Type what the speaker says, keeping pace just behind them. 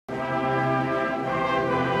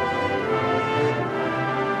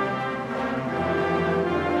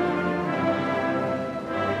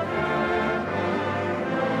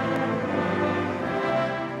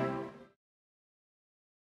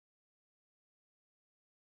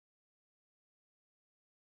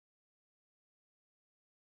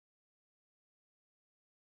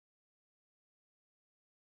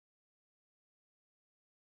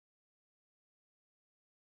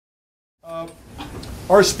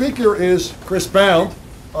Our speaker is Chris Bound,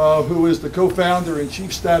 who is the co-founder and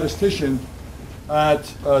chief statistician at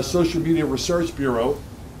Social Media Research Bureau,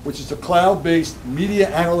 which is a cloud-based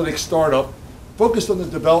media analytics startup focused on the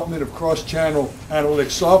development of cross-channel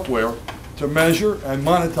analytics software to measure and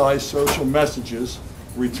monetize social messages,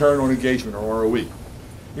 return on engagement, or ROE.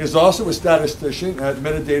 He is also a statistician at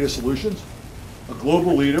Metadata Solutions, a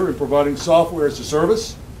global leader in providing software as a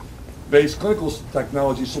service based clinical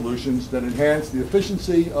technology solutions that enhance the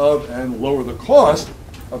efficiency of and lower the cost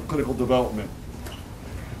of clinical development.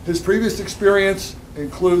 His previous experience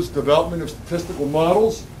includes development of statistical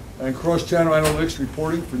models and cross-channel analytics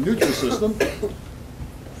reporting for Nutrisystem.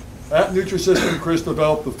 At Nutrisystem, Chris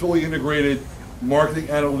developed a fully integrated marketing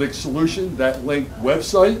analytics solution that linked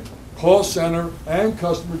website, call center, and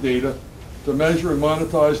customer data to measure and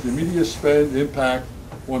monetize the media spend impact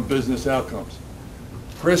on business outcomes.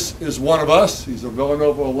 Chris is one of us. He's a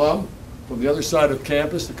Villanova alum from the other side of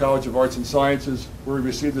campus, the College of Arts and Sciences, where he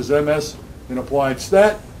received his MS in Applied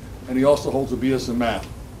Stat, and he also holds a BS in Math.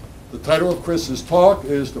 The title of Chris's talk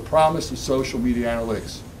is The Promise of Social Media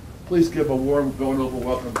Analytics. Please give a warm Villanova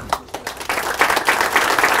welcome.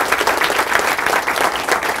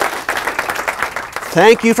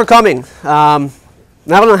 Thank you for coming. Now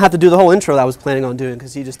I don't have to do the whole intro that I was planning on doing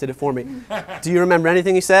because he just did it for me. Do you remember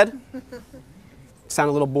anything he said? Sound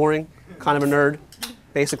a little boring, kind of a nerd.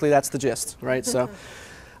 Basically, that's the gist, right? So,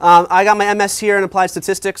 I got my MS here in Applied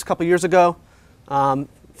Statistics a couple years ago.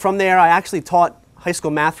 From there, I actually taught high school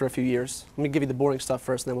math for a few years. Let me give you the boring stuff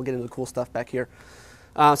first, and then we'll get into the cool stuff back here.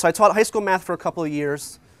 So I taught high school math for a couple of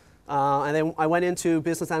years, and then I went into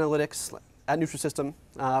business analytics at Nutrisystem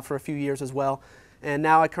for a few years as well. And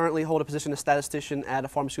now I currently hold a position as statistician at a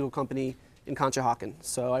pharmaceutical company in Conshohocken.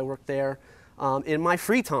 So I work there. In my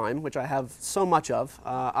free time, which I have so much of,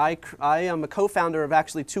 I am a co-founder of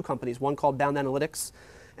actually two companies, one called Bound Analytics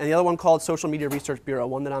and the other one called Social Media Research Bureau,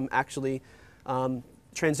 one that I'm actually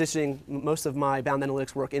transitioning most of my Bound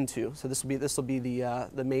Analytics work into. So this will be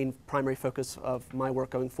the main primary focus of my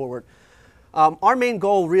work going forward. Our main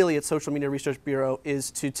goal really at Social Media Research Bureau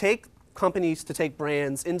is to take companies, to take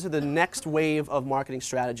brands into the next wave of marketing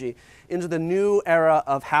strategy, into the new era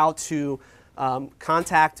of how to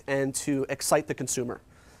contact and to excite the consumer.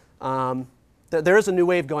 There is a new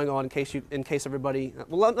wave going on in case everybody,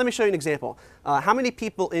 well, let me show you an example. How many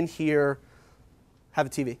people in here have a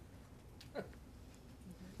TV?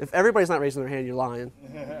 If everybody's not raising their hand, you're lying.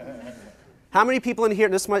 How many people in here,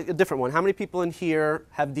 this might be a different one, how many people in here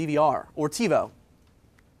have DVR or TiVo?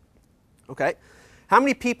 Okay. How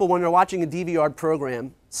many people, when they're watching a DVR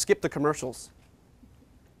program, skip the commercials?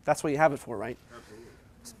 That's what you have it for, right?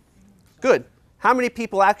 Good. How many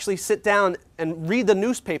people actually sit down and read the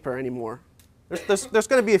newspaper anymore? There's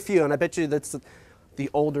going to be a few, and I bet you that's the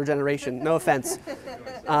older generation. No offense.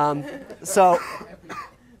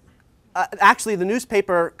 Actually, the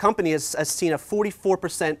newspaper company has seen a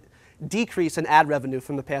 44% decrease in ad revenue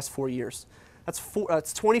from the past 4 years. That's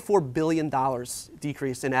 $24 billion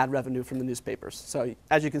decrease in ad revenue from the newspapers. So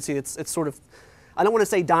as you can see, it's sort of, I don't want to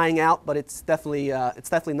say dying out, but it's definitely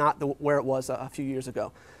not where it was a few years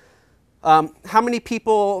ago. How many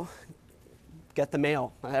people get the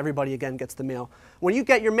mail? Everybody, again, gets the mail. When you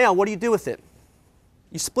get your mail, what do you do with it?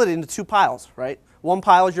 You split it into two piles, right? One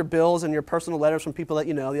pile is your bills and your personal letters from people that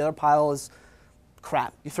you know. The other pile is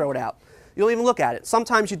crap. You throw it out. You don't even look at it.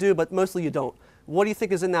 Sometimes you do, but mostly you don't. What do you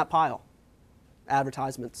think is in that pile?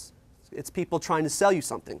 Advertisements. It's people trying to sell you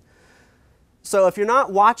something. So if you're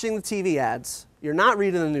not watching the TV ads, you're not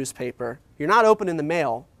reading the newspaper, you're not opening the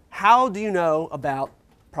mail, how do you know about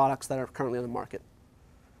products that are currently on the market?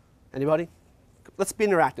 Anybody? Let's be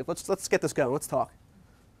interactive. Let's get this going. Let's talk.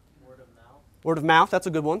 Word of mouth. Word of mouth, that's a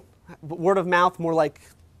good one. But word of mouth, more like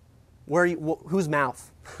whose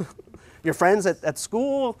mouth? Your friends at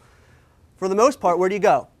school? For the most part, where do you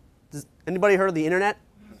go? Does anybody heard of the internet?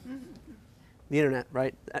 The internet,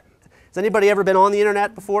 right? Has anybody ever been on the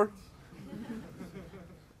internet before?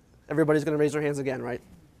 Everybody's going to raise their hands again, right?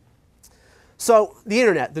 So the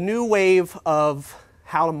internet, the new wave of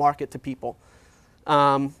how to market to people.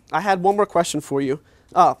 I had one more question for you.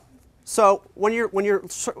 So when you're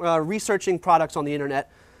researching products on the internet,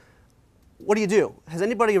 what do? Has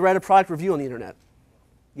anybody read a product review on the internet?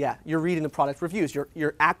 Yeah, you're reading the product reviews.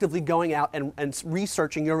 You're actively going out and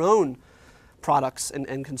researching your own products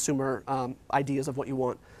and consumer ideas of what you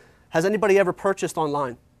want. Has anybody ever purchased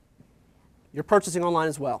online? You're purchasing online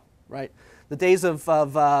as well, right? The days of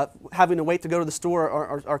having to wait to go to the store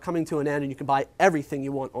are coming to an end, and you can buy everything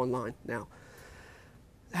you want online now.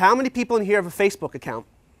 How many people in here have a Facebook account?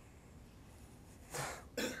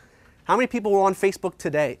 How many people were on Facebook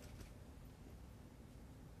today?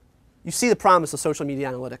 You see the promise of social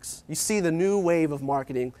media analytics. You see the new wave of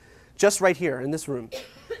marketing just right here in this room.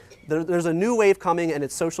 There's a new wave coming, and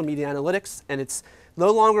it's social media analytics, and it's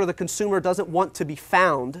no longer the consumer doesn't want to be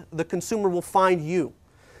found. The consumer will find you.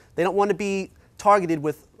 They don't want to be targeted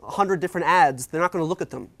with 100 different ads. They're not going to look at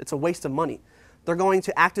them. It's a waste of money. They're going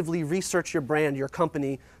to actively research your brand, your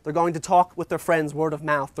company. They're going to talk with their friends, word of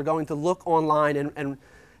mouth. They're going to look online and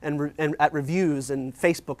at reviews and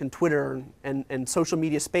Facebook and Twitter and social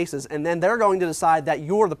media spaces, and then they're going to decide that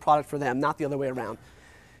you're the product for them, not the other way around.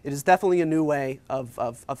 It is definitely a new way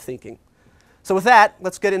of thinking. So with that,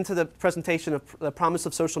 let's get into the presentation of the promise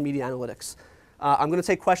of social media analytics. I'm going to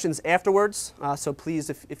take questions afterwards, so please,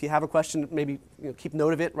 if you have a question, maybe keep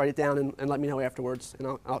note of it, write it down, and let me know afterwards,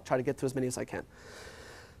 and I'll try to get to as many as I can.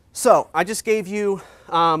 So I just gave you,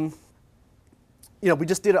 we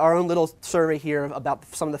just did our own little survey here about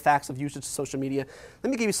some of the facts of usage of social media. Let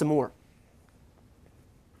me give you some more.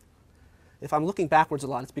 If I'm looking backwards a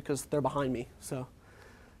lot, it's because they're behind me. So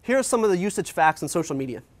here are some of the usage facts in social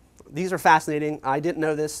media. These are fascinating. I didn't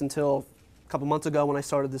know this until a couple months ago when I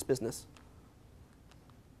started this business.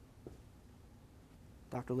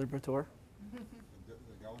 Dr. Liberator?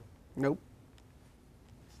 Nope.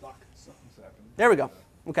 There we go.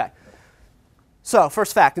 Okay. So,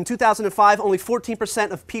 first fact, in 2005, only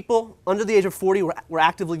 14% of people under the age of 40 were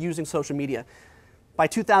actively using social media. By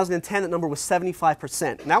 2010, that number was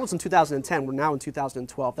 75%. And that was in 2010. We're now in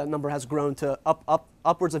 2012. That number has grown to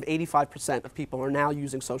upwards of 85% of people are now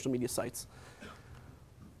using social media sites.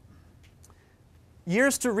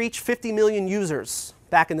 Years to reach 50 million users.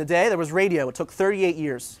 Back in the day, there was radio. It took 38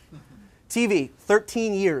 years. TV,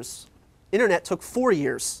 13 years. Internet took 4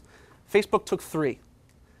 years. Facebook took 3.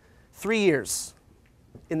 3 years.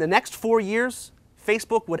 In the next 4 years,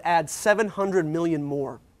 Facebook would add 700 million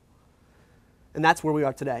more. And that's where we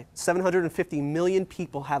are today. 750 million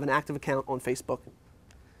people have an active account on Facebook.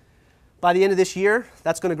 By the end of this year,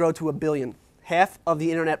 that's going to grow to 1 billion. Half of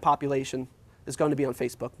the internet population is going to be on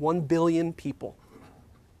Facebook. 1 billion people.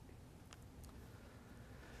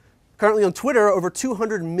 Currently on Twitter, over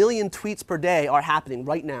 200 million tweets per day are happening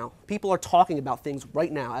right now. People are talking about things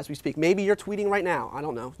right now as we speak. Maybe you're tweeting right now. I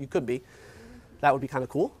don't know. You could be. That would be kind of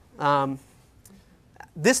cool.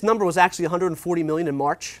 This number was actually 140 million in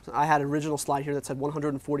March. I had an original slide here that said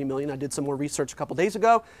 140 million. I did some more research a couple days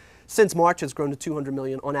ago. Since March, it's grown to 200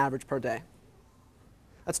 million on average per day.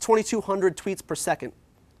 That's 2,200 tweets per second.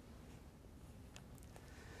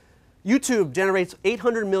 YouTube generates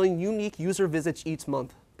 800 million unique user visits each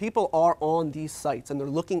month. People are on these sites, and they're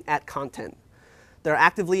looking at content. They're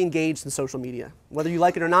actively engaged in social media. Whether you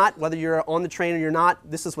like it or not, whether you're on the train or you're not,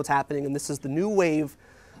 this is what's happening, and this is the new wave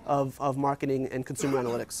of marketing and consumer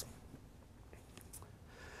analytics.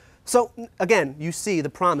 So again, you see the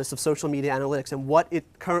promise of social media analytics and what it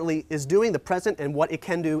currently is doing, the present, and what it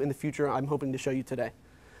can do in the future I'm hoping to show you today.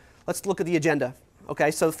 Let's look at the agenda. Okay,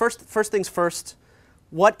 so first things first,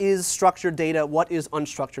 what is structured data? What is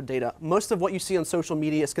unstructured data? Most of what you see on social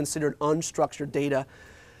media is considered unstructured data,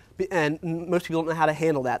 and most people don't know how to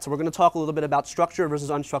handle that. So we're going to talk a little bit about structured versus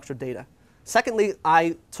unstructured data. Secondly,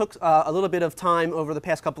 I took a little bit of time over the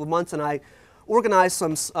past couple of months, and I organized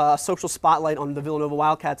some social spotlight on the Villanova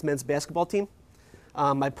Wildcats men's basketball team.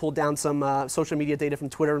 I pulled down some social media data from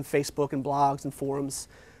Twitter and Facebook and blogs and forums.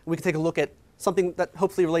 We can take a look at something that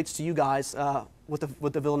hopefully relates to you guys with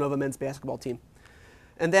the Villanova men's basketball team.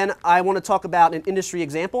 And then I want to talk about an industry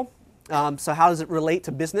example. So how does it relate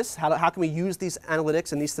to business? How can we use these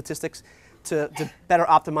analytics and these statistics to better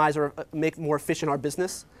optimize or make more efficient our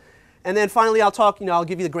business? And then finally, I'll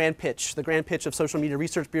give you the grand pitch of Social Media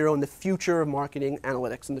Research Bureau and the future of marketing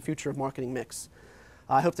analytics and the future of marketing mix.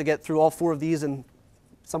 I hope to get through all 4 of these in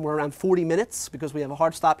somewhere around 40 minutes because we have a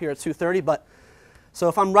hard stop here at 2:30. But so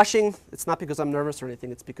if I'm rushing, it's not because I'm nervous or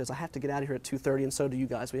anything. It's because I have to get out of here at 2:30, and so do you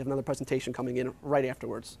guys. We have another presentation coming in right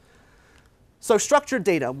afterwards. So structured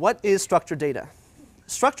data. What is structured data?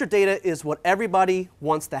 Structured data is what everybody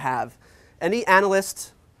wants to have. Any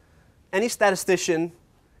analyst, any statistician,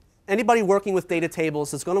 anybody working with data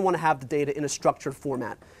tables is going to want to have the data in a structured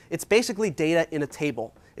format. It's basically data in a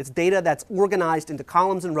table. It's data that's organized into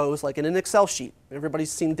columns and rows like in an Excel sheet.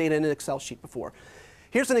 Everybody's seen data in an Excel sheet before.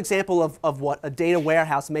 Here's an example of what a data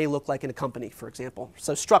warehouse may look like in a company, for example.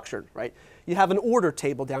 So structured, right? You have an order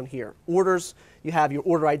table down here. Orders, you have your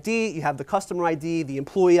order ID, you have the customer ID, the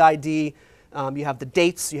employee ID, you have the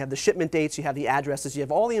dates, you have the shipment dates, you have the addresses, you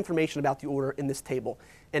have all the information about the order in this table.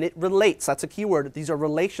 And it relates, that's a key word, these are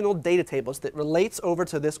relational data tables that relates over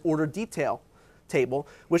to this order detail table,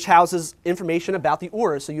 which houses information about the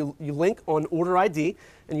order. So you link on order ID,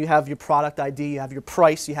 and you have your product ID, you have your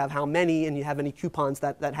price, you have how many, and you have any coupons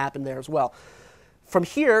that happen there as well. From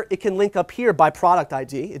here, it can link up here by product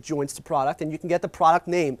ID. It joins to product, and you can get the product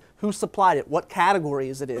name, who supplied it, what category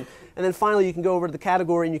is it in. And then finally, you can go over to the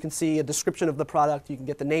category, and you can see a description of the product. You can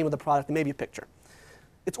get the name of the product and maybe a picture.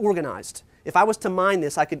 It's organized. If I was to mine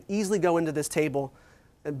this, I could easily go into this table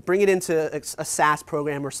and bring it into a SaaS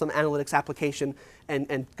program or some analytics application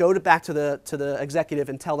and go back to the executive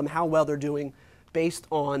and tell them how well they're doing based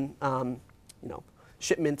on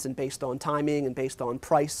shipments and based on timing and based on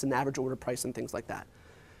price and average order price and things like that.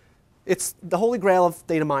 It's the holy grail of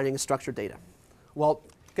data mining is structured data. Well,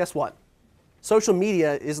 guess what? Social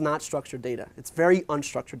media is not structured data. It's very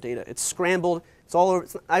unstructured data. It's scrambled. It's all over.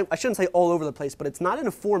 I shouldn't say all over the place, but it's not in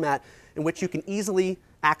a format in which you can easily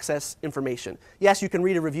access information. Yes, you can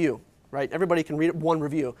read a review, right? Everybody can read one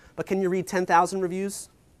review, but can you read 10,000 reviews?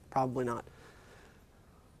 Probably not.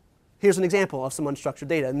 Here's an example of some unstructured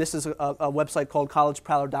data, and this is a website called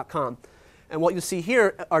collegeprowler.com. And what you'll see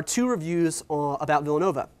here are 2 reviews about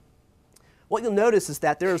Villanova. What you'll notice is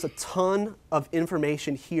that there is a ton of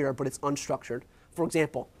information here, but it's unstructured. For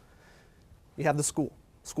example, you have the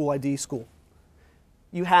school ID, school.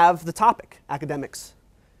 You have the topic, academics.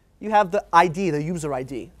 You have the ID, the user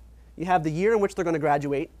ID. You have the year in which they're going to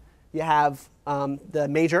graduate. You have the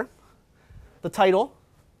major, the title,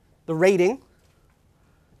 the rating.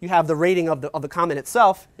 You have the rating of the comment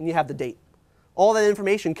itself, and you have the date. All that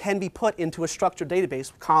information can be put into a structured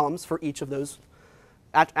database with columns for each of those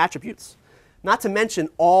attributes. Not to mention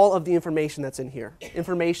all of the information that's in here.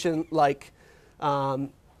 Information like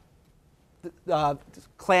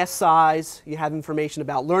class size, you have information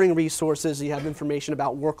about learning resources, you have information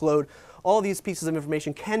about workload. All of these pieces of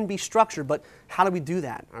information can be structured, but how do we do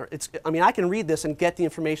that? I can read this and get the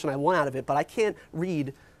information I want out of it, but I can't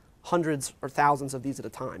read hundreds or thousands of these at a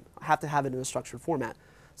time. I have to have it in a structured format.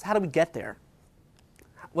 So how do we get there?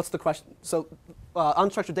 What's the question? So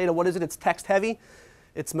unstructured data, what is it? It's text heavy.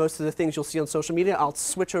 It's most of the things you'll see on social media. I'll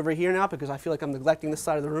switch over here now because I feel like I'm neglecting this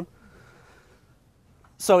side of the room.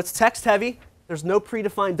 So it's text heavy. There's no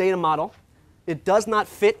predefined data model. It does not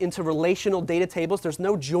fit into relational data tables. There's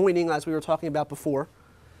no joining, as we were talking about before.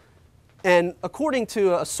 And according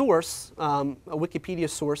to a source, a Wikipedia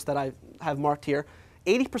source that I have marked here,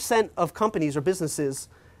 80% of companies or businesses,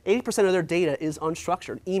 80% of their data is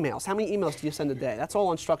unstructured. Emails. How many emails do you send a day? That's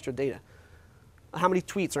all unstructured data. How many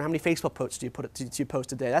tweets or how many Facebook posts do you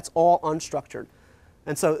post a day? That's all unstructured.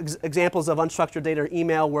 And so examples of unstructured data are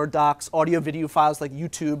email, Word docs, audio, video files like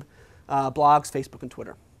YouTube, blogs, Facebook, and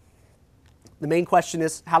Twitter. The main question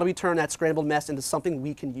is, how do we turn that scrambled mess into something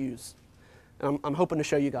we can use? And I'm hoping to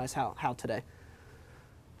show you guys how today.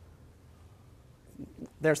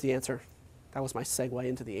 There's the answer. That was my segue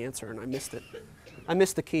into the answer, and I missed it. I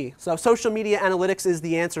missed the key. So social media analytics is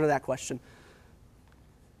the answer to that question.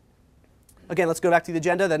 Again, let's go back to the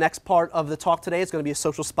agenda. The next part of the talk today is going to be a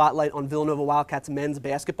social spotlight on Villanova Wildcats men's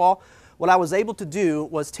basketball. What I was able to do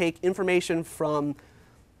was take information from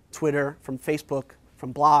Twitter, from Facebook,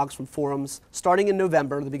 from blogs, from forums, starting in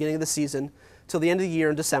November, the beginning of the season, till the end of the year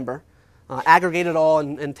in December, aggregate it all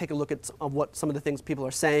and take a look at what some of the things people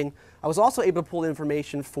are saying. I was also able to pull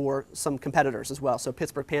information for some competitors as well, so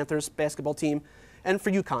Pittsburgh Panthers basketball team, and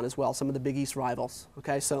for UConn as well, some of the Big East rivals.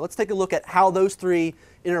 Okay, so let's take a look at how those three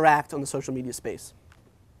interact on the social media space.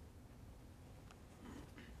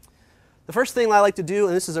 The first thing I like to do,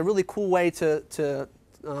 and this is a really cool way to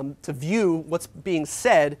view what's being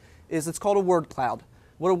said, is it's called a word cloud.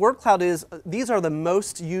 What a word cloud is, these are the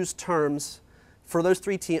most used terms for those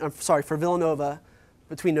three teams, for Villanova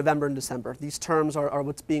between November and December. These terms are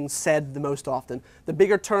what's being said the most often. The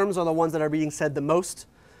bigger terms are the ones that are being said the most.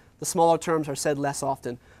 The smaller terms are said less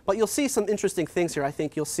often. But you'll see some interesting things here. I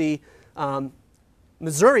think you'll see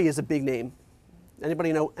Missouri is a big name.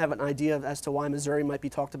 Anybody have an idea as to why Missouri might be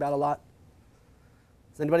talked about a lot?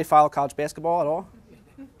 Does anybody follow college basketball at all?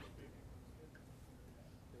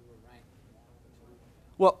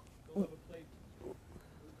 Well,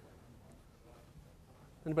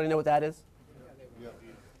 anybody know what that is?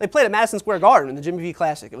 They played at Madison Square Garden in the Jimmy V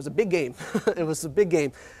Classic. It was a big game. It was a big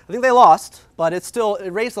game. I think they lost, but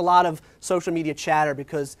it raised a lot of social media chatter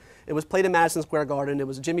because it was played at Madison Square Garden. It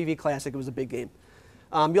was a Jimmy V Classic. It was a big game.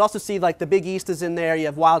 You also see like the Big East is in there. You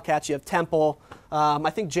have Wildcats. You have Temple. I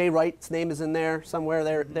think Jay Wright's name is in there somewhere.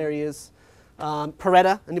 There he is.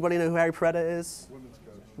 Peretta. Anybody know who Harry Peretta is?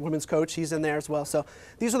 Women's coach. He's in there as well. So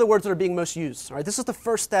these are the words that are being most used. All right, this is the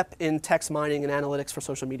first step in text mining and analytics for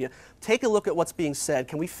social media. Take a look at what's being said.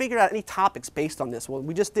 Can we figure out any topics based on this? Well,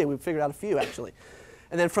 we just did. We figured out a few actually.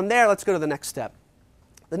 And then from there, let's go to the next step.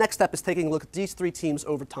 The next step is taking a look at these three teams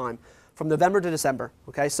over time, from November to December.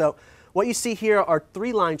 Okay, so what you see here are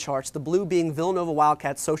 3 line charts, the blue being Villanova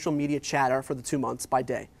Wildcats social media chatter for the 2 months by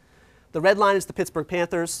day. The red line is the Pittsburgh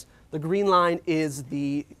Panthers. The green line is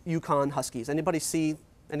the UConn Huskies. Anybody see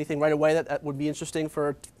anything right away that would be interesting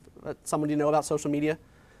for someone you know about social media?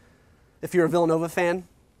 If you're a Villanova fan,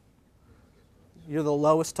 you're the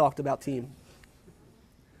lowest talked about team.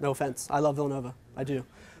 No offense. I love Villanova. I do.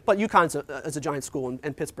 But UConn's is a giant school,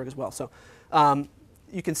 and Pittsburgh as well. So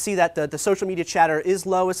you can see that the social media chatter is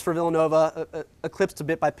lowest for Villanova, eclipsed a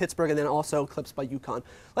bit by Pittsburgh, and then also eclipsed by UConn.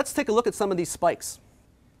 Let's take a look at some of these spikes.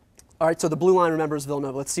 All right, so the blue line, remember, is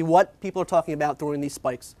Villanova. Let's see what people are talking about during these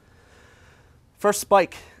spikes. First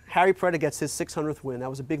spike, Harry Peretta gets his 600th win. That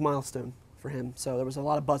was a big milestone for him, so there was a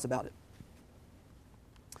lot of buzz about it.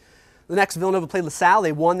 The next, Villanova played LaSalle.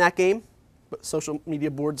 They won that game, but social media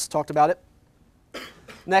boards talked about it.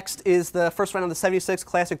 Next is the first round of the 76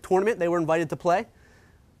 Classic Tournament. They were invited to play.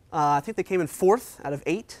 I think they came in 4th out of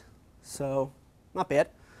 8, so not bad.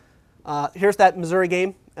 Here's that Missouri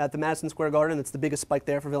game at the Madison Square Garden. It's the biggest spike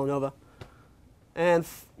there for Villanova. And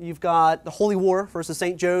you've got the Holy War versus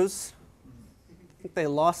St. Joe's. I think they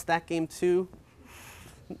lost that game too.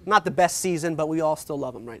 Not the best season, but we all still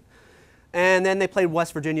love them, right? And then they played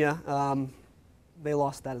West Virginia. They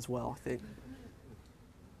lost that as well, I think.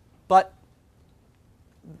 But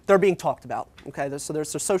they're being talked about, okay? So there's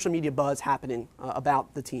social media buzz happening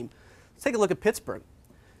about the team. Let's take a look at Pittsburgh.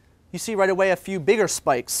 You see right away a few bigger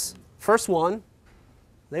spikes. First one,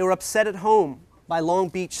 they were upset at home by Long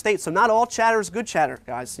Beach State. So not all chatter is good chatter,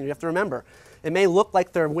 guys. You have to remember. It may look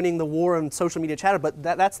like they're winning the war on social media chatter, but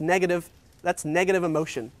that's negative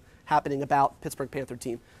emotion happening about Pittsburgh Panther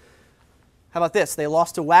team. How about this? They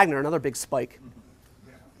lost to Wagner, another big spike.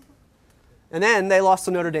 And then they lost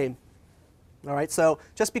to Notre Dame. All right, so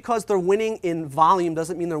just because they're winning in volume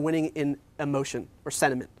doesn't mean they're winning in emotion or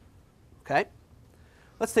sentiment. Okay?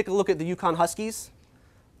 Let's take a look at the UConn Huskies.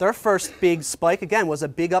 Their first big spike, again, was a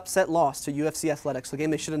big upset loss to UFC Athletics, a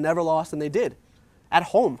game they should have never lost, and they did, at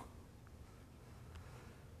home.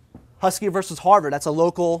 Husky versus Harvard, that's a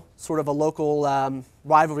local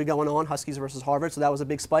rivalry going on, Huskies versus Harvard, so that was a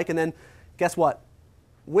big spike. And then, guess what?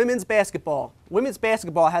 Women's basketball. Women's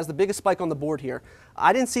basketball has the biggest spike on the board here.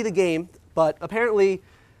 I didn't see the game, but apparently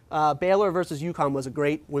Baylor versus UConn was a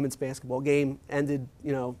great women's basketball game. Ended,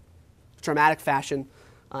 dramatic fashion.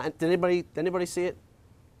 Did anybody see it?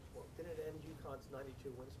 Well, did it end UConn's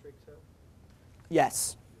 92 win streak too?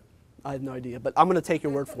 Yes. I have no idea, but I'm going to take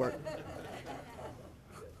your word for it.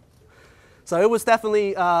 So it was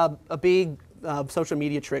definitely a big social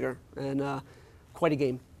media trigger and quite a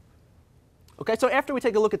game. Okay, so after we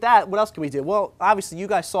take a look at that, what else can we do? Well, obviously you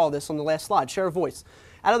guys saw this on the last slide, share of voice.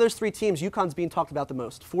 Out of those 3 teams, UConn's being talked about the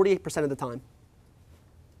most, 48% of the time.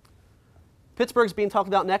 Pittsburgh's being talked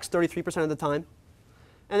about next, 33% of the time.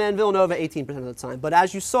 And then Villanova, 18% of the time. But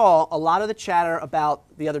as you saw, a lot of the chatter about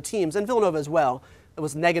the other teams, and Villanova as well, it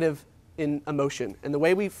was negative in emotion. And the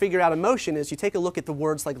way we figure out emotion is you take a look at the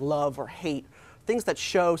words like love or hate, things that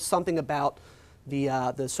show something about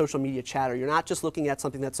the social media chatter. You're not just looking at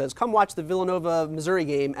something that says, come watch the Villanova-Missouri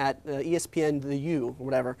game at ESPN The U or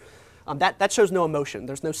whatever. That shows no emotion.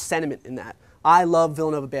 There's no sentiment in that. I love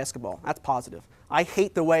Villanova basketball. That's positive. I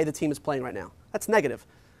hate the way the team is playing right now. That's negative.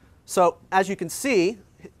 So as you can see,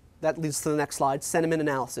 that leads to the next slide, sentiment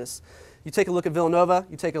analysis. You take a look at Villanova,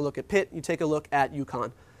 you take a look at Pitt, you take a look at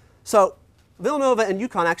UConn. So Villanova and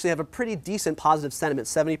UConn actually have a pretty decent positive sentiment.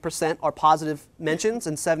 70% are positive mentions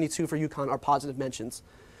and 72% for UConn are positive mentions.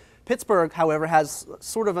 Pittsburgh, however, has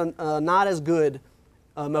sort of a not as good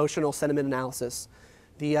emotional sentiment analysis.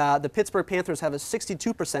 The Pittsburgh Panthers have a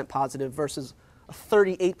 62% positive versus a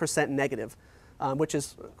 38% negative, which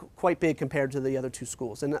is quite big compared to the other 2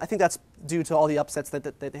 schools. And I think that's due to all the upsets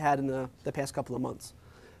that they had in the past couple of months.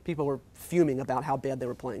 People were fuming about how bad they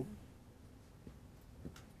were playing.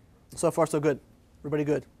 So far, so good. Everybody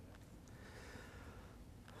good?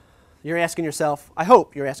 You're asking yourself, I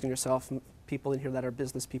hope you're asking yourself, people in here that are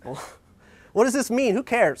business people, what does this mean? Who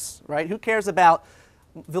cares, right? Who cares about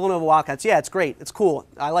Villanova Wildcats? Yeah, it's great. It's cool.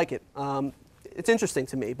 I like it. It's interesting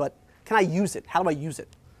to me, but can I use it? How do I use it?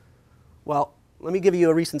 Well, let me give you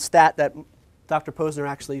a recent stat that Dr. Posner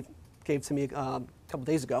actually gave to me a couple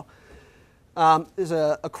days ago. There's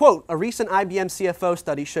a quote, a recent IBM CFO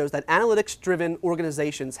study shows that analytics-driven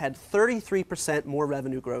organizations had 33% more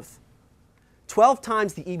revenue growth, 12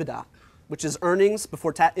 times the EBITDA, which is earnings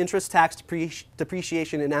before interest, tax,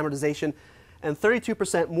 depreciation, and amortization, and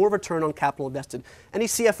 32% more return on capital invested. Any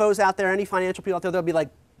CFOs out there, any financial people out there, they'll be like,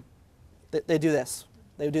 they do this.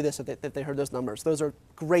 They would do this if they heard those numbers. Those are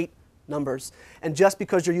great numbers. And just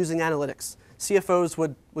because you're using analytics, CFOs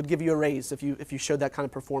would give you a raise if you showed that kind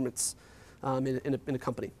of performance in a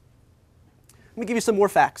company. Let me give you some more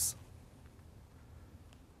facts.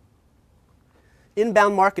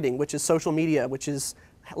 Inbound marketing, which is social media, which is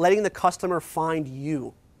letting the customer find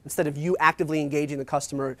you instead of you actively engaging the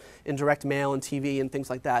customer in direct mail and TV and things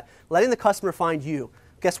like that. Letting the customer find you.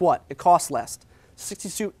 Guess what? It costs less.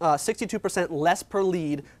 62% less per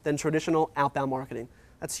lead than traditional outbound marketing.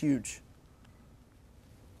 That's huge.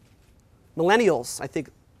 Millennials, I think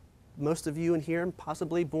most of you in here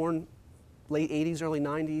possibly born late 80s, early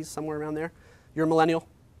 90s, somewhere around there. You're a millennial.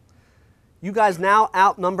 You guys now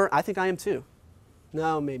outnumber, I think I am too.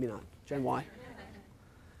 No, maybe not. Gen Y.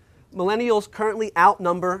 Millennials currently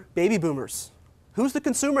outnumber baby boomers. Who's the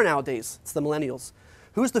consumer nowadays? It's the millennials.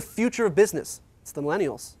 Who's the future of business? It's the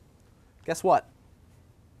millennials. Guess what?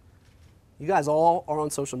 You guys all are on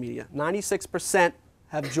social media. 96%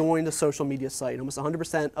 have joined a social media site. Almost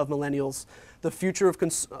 100% of millennials, the future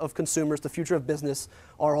of consumers, the future of business,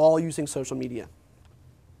 are all using social media.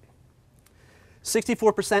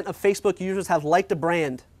 64% of Facebook users have liked a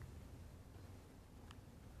brand.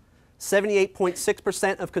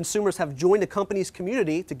 78.6% of consumers have joined a company's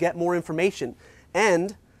community to get more information.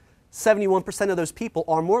 And 71% of those people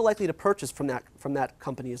are more likely to purchase from that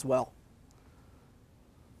company as well.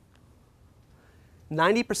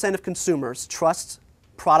 90% of consumers trust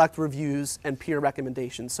product reviews and peer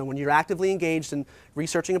recommendations. So when you're actively engaged in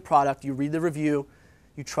researching a product, you read the review,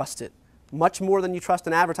 you trust it. Much more than you trust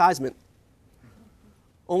an advertisement.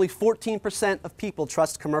 Only 14% of people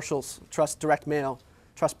trust commercials, trust direct mail,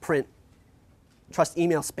 trust print, trust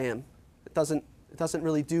email spam. It doesn't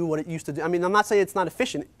really do what it used to do. I mean, I'm not saying it's not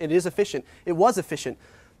efficient. It is efficient. It was efficient,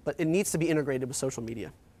 but it needs to be integrated with social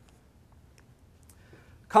media.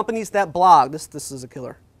 Companies that blog, this is a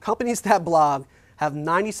killer. Companies that blog have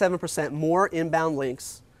 97% more inbound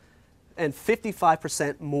links and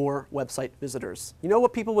 55% more website visitors. You know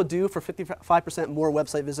what people would do for 55% more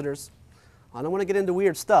website visitors? I don't want to get into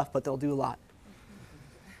weird stuff, but they'll do a lot.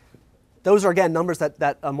 Those are, again, numbers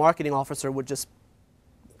that a marketing officer would just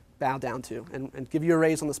bow down to and give you a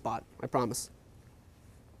raise on the spot, I promise.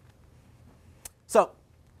 So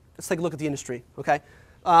let's take a look at the industry, okay?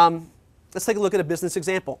 Let's take a look at a business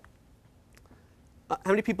example.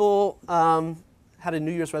 How many people had a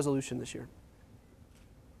New Year's resolution this year?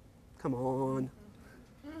 Come on.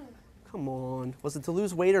 Come on. Was it to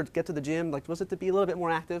lose weight or to get to the gym? Like, was it to be a little bit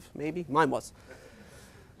more active? Maybe. Mine was.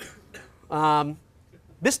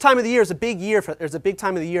 This time of the year is a big year. There's a big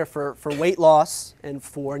time of the year for weight loss and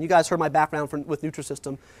you guys heard my background with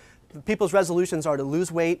Nutrisystem. People's resolutions are to lose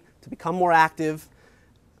weight, to become more active,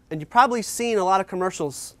 and you've probably seen a lot of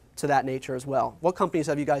commercials to that nature as well. What companies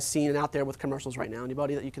have you guys seen out there with commercials right now?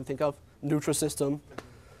 Anybody that you can think of? Nutrisystem.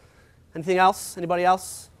 Anything else? Anybody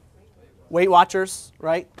else? Weight Watchers,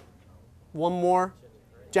 right? One more.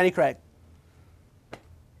 Jenny Craig.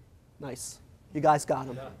 Nice. You guys got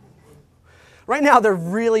them. Right now, they're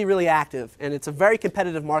really, really active, and it's a very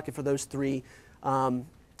competitive market for those three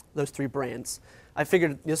brands. I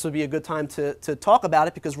figured this would be a good time to talk about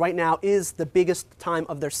it because right now is the biggest time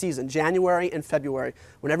of their season, January and February,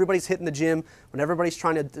 when everybody's hitting the gym, when everybody's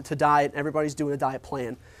trying to diet, everybody's doing a diet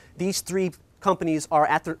plan. These three companies are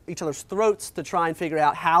at each other's throats to try and figure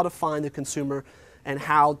out how to find the consumer and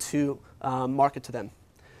how to market to them.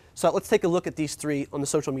 So let's take a look at these three on the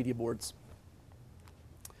social media boards.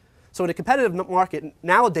 So in a competitive market,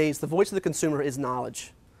 nowadays, the voice of the consumer is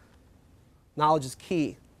knowledge. Knowledge is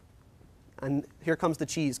key. And here comes the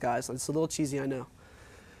cheese, guys. It's a little cheesy, I know.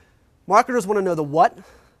 Marketers want to know the what,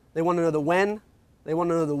 they want to know the when, they want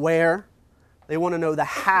to know the where, they want to know the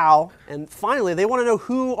how, and finally, they want to know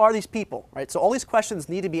who are these people, right? So all these questions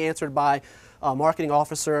need to be answered by a marketing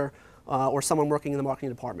officer or someone working in the marketing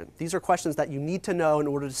department. These are questions that you need to know in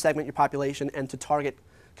order to segment your population and to target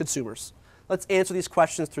consumers. Let's answer these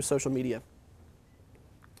questions through social media.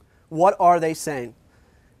 What are they saying?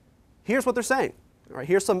 Here's what they're saying. All right,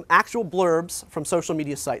 here's some actual blurbs from social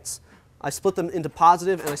media sites. I split them into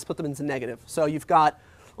positive and I split them into negative. So you've got,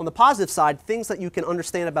 on the positive side, things that you can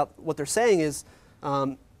understand about what they're saying is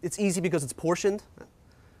it's easy because it's portioned.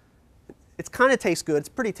 It kind of tastes good. It's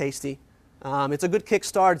pretty tasty. It's a good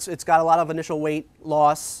kickstart. It's got a lot of initial weight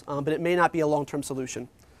loss, but it may not be a long-term solution.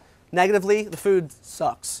 Negatively, the food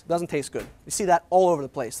sucks. It doesn't taste good. You see that all over the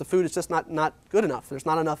place. The food is just not good enough. There's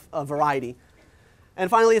not enough variety. And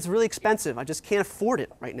finally, it's really expensive. I just can't afford it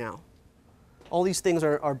right now. All these things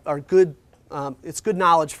are good. It's good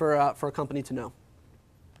knowledge for a company to know.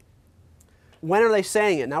 When are they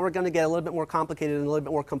saying it? Now we're going to get a little bit more complicated and a little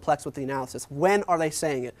bit more complex with the analysis. When are they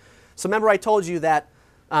saying it? So remember I told you that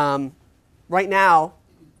right now,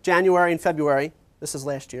 January and February, this is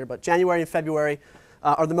last year, but January and February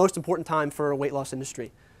are the most important time for a weight loss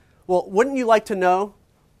industry. Well, wouldn't you like to know,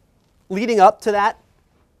 leading up to that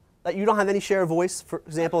you don't have any share of voice, for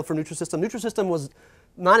example, for Nutrisystem? Nutrisystem was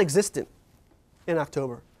non-existent in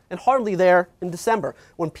October and hardly there in December.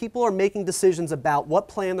 When people are making decisions about what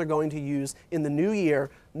plan they're going to use in the new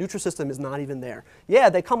year, Nutrisystem is not even there. Yeah,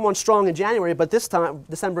 they come on strong in January, but this time,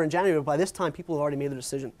 December and January, but by this time people have already made their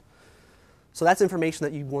decision. So that's information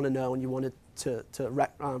that you want to know and you want to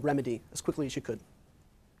remedy as quickly as you could.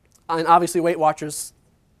 And obviously Weight Watchers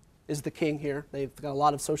is the king here. They've got a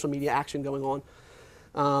lot of social media action going on.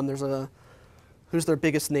 Who's their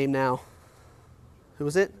biggest name now? Who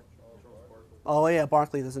was it? Oh yeah,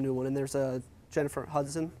 Barkley, there's a new one. And there's Jennifer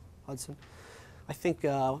Hudson. I think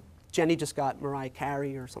Jenny just got Mariah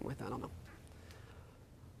Carey or something like that, I don't know.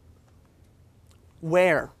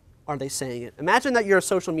 Where are they saying it? Imagine that you're a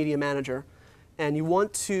social media manager and you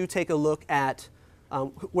want to take a look at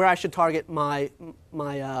where I should target my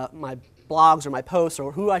blogs or my posts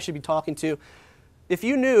or who I should be talking to. If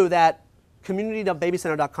you knew that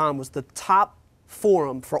community.babycenter.com was the top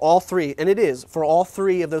forum for all three, and it is for all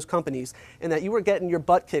three of those companies, and that you were getting your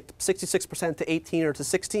butt kicked 66% to 18 or to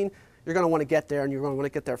 16, you're going to want to get there, and you're going to want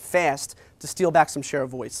to get there fast to steal back some share of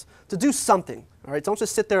voice, to do something. All right, don't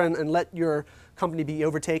just sit there and let your company be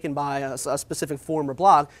overtaken by a specific forum or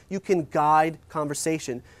blog. You can guide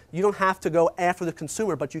conversation. You don't have to go after the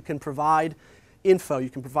consumer, but you can provide info, you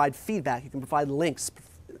can provide feedback, you can provide links,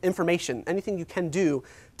 information, anything you can do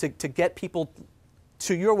to get people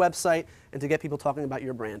to your website and to get people talking about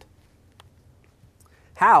your brand.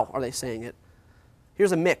 How are they saying it?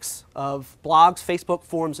 Here's a mix of blogs, Facebook,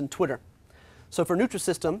 forums, and Twitter. So for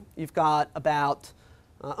Nutrisystem, you've got about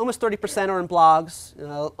almost 30% are in blogs,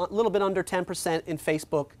 a little bit under 10% in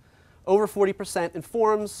Facebook, over 40% in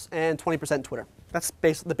forums, and 20% in Twitter. That's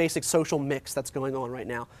the basic social mix that's going on right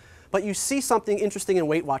now. But you see something interesting in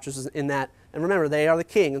Weight Watchers in that, and remember, they are the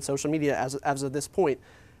king in social media as of this point.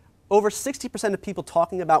 Over 60% of people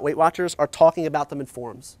talking about Weight Watchers are talking about them in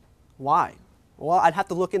forums. Why? Well, I'd have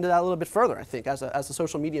to look into that a little bit further, I think, as a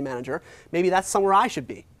social media manager. Maybe that's somewhere I should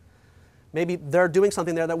be. Maybe they're doing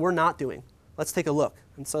something there that we're not doing. Let's take a look.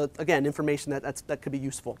 And so, again, information that could be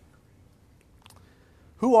useful.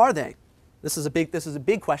 Who are they? This is a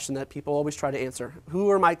big question that people always try to answer.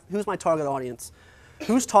 Who's my target audience?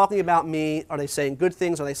 Who's talking about me? Are they saying good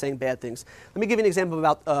things? Are they saying bad things? Let me give you an example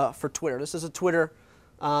about for Twitter. This is a Twitter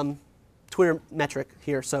metric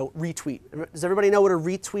here. So retweet. Does everybody know what a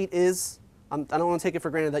retweet is? I don't want to take it for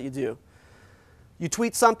granted that you do. You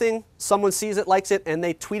tweet something, someone sees it, likes it, and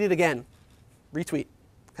they tweet it again. Retweet.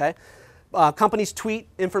 Okay. Companies tweet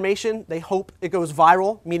information. They hope it goes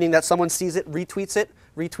viral, meaning that someone sees it, retweets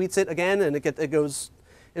it again, and it goes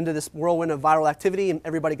into this whirlwind of viral activity, and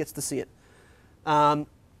everybody gets to see it. In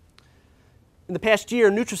the past year,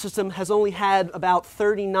 Nutrisystem has only had about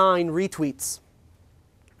 39 retweets.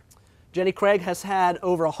 Jenny Craig has had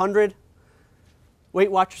over 100. Weight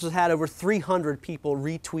Watchers has had over 300 people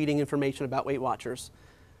retweeting information about Weight Watchers.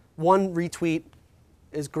 1 retweet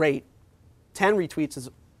is great. 10 retweets is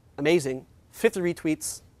amazing. 50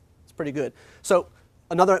 retweets is pretty good. So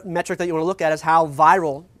another metric that you want to look at is how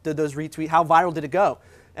viral did those retweets, how viral did it go?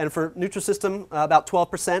 And for Nutrisystem, about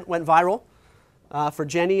 12% went viral. For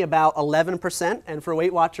Jenny, about 11%, and for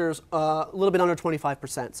Weight Watchers, a little bit under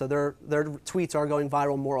 25%. So their tweets are going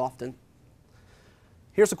viral more often.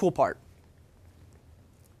 Here's the cool part.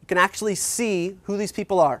 You can actually see who these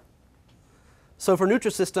people are. So for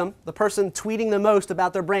Nutrisystem, the person tweeting the most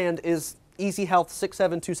about their brand is Easy Health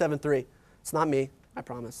 67273. It's not me, I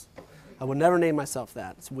promise. I would never name myself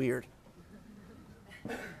that. It's weird.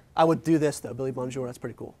 I would do this, though, Billy Bonjour. That's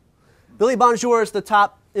pretty cool. Billy Bonjour is the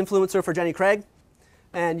top influencer for Jenny Craig.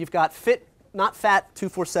 And you've got Fit Not Fat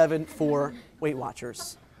 247 for Weight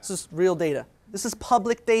Watchers. This is real data. This is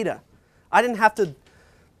public data. I didn't have to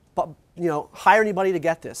hire anybody to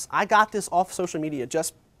get this. I got this off social media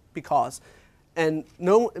just because. And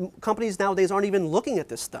no companies nowadays aren't even looking at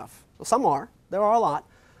this stuff. Well, some are. There are a lot.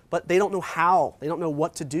 But they don't know how. They don't know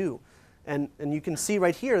what to do. And you can see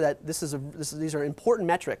right here that these are important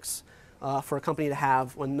metrics for a company to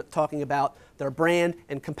have when talking about their brand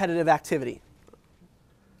and competitive activity.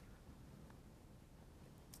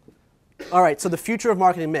 All right, so the future of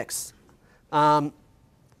marketing mix. I'm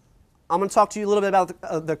going to talk to you a little bit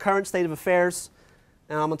about the current state of affairs,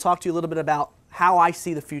 and I'm going to talk to you a little bit about how I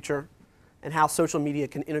see the future and how social media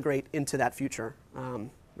can integrate into that future,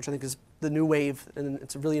 which I think is the new wave, and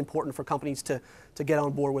it's really important for companies to get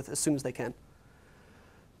on board with as soon as they can.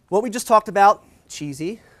 What we just talked about,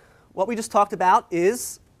 cheesy, what we just talked about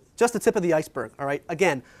is just the tip of the iceberg, all right?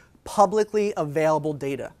 Again, publicly available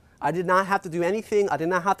data. I did not have to do anything. I did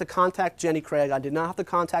not have to contact Jenny Craig. I did not have to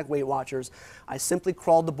contact Weight Watchers. I simply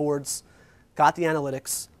crawled the boards, got the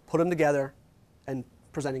analytics, put them together, and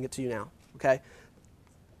presenting it to you now, okay?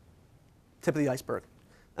 Tip of the iceberg.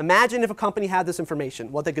 Imagine if a company had this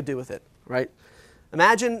information, what they could do with it, right?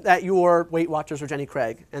 Imagine that you're Weight Watchers or Jenny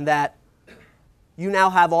Craig, and that you now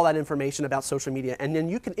have all that information about social media, and then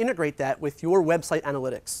you can integrate that with your website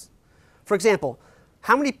analytics. For example,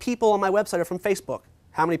 how many people on my website are from Facebook?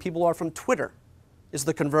 How many people are from Twitter? Is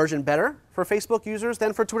the conversion better for Facebook users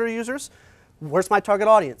than for Twitter users? Where's my target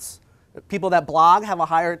audience? People that blog have a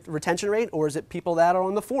higher retention rate, or is it people that are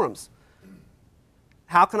on the forums?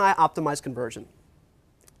 How can I optimize conversion?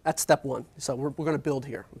 That's step one. So we're going to build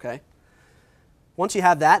here, okay? Once you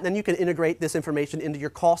have that, then you can integrate this information into your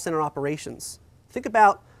call center operations. Think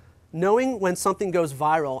about knowing when something goes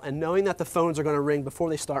viral and knowing that the phones are going to ring before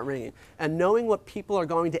they start ringing, and knowing what people are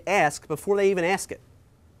going to ask before they even ask it.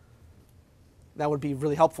 That would be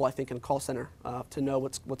really helpful, I think, in a call center to know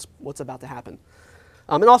what's about to happen.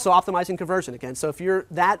 And also optimizing conversion again. So if you're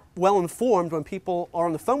that well informed when people are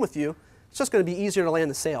on the phone with you, it's just going to be easier to land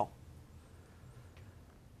the sale.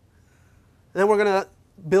 And then we're going to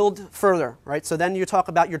build further, right? So then you talk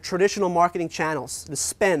about your traditional marketing channels, the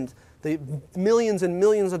spend, the millions and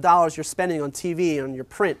millions of dollars you're spending on TV, on your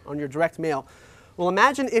print, on your direct mail. Well,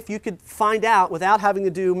 imagine if you could find out, without having to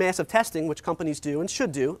do massive testing, which companies do and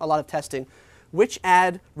should do, a lot of testing, which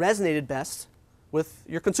ad resonated best with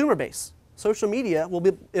your consumer base. Social media will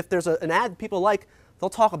be, if there's an ad people like, they'll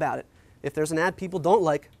talk about it. If there's an ad people don't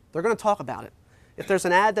like, they're going to talk about it. If there's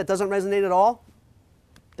an ad that doesn't resonate at all,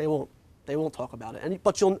 they won't talk about it.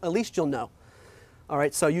 But at least you'll know. All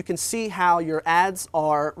right, so you can see how your ads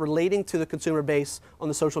are relating to the consumer base on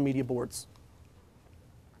the social media boards.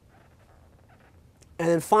 And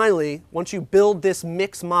then finally, once you build this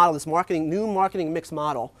mix model, this new marketing mix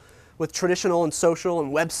model with traditional and social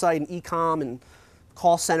and website and e-com and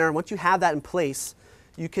call center, once you have that in place,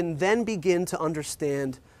 you can then begin to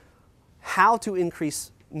understand how to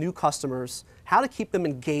increase new customers, how to keep them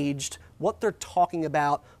engaged, what they're talking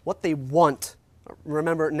about, what they want.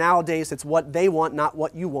 Remember, nowadays it's what they want, not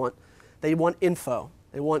what you want. They want info.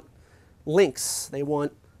 They want links. They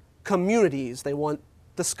want communities. They want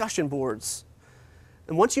discussion boards.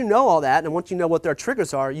 And once you know all that, and once you know what their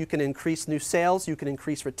triggers are, you can increase new sales, you can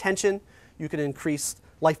increase retention, you can increase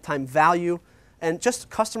lifetime value, and just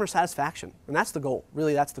customer satisfaction. And that's the goal.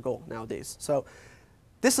 Really, that's the goal nowadays. So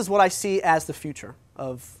this is what I see as the future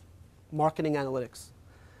of marketing analytics.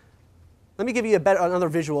 Let me give you another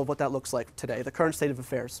visual of what that looks like today, the current state of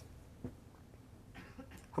affairs.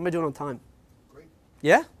 How am I doing on time? Great.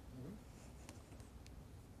 Yeah?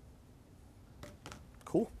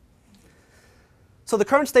 Cool. So the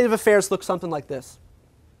current state of affairs looks something like this.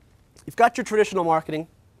 You've got your traditional marketing,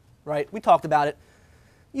 right? We talked about it.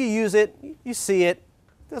 You use it, you see it.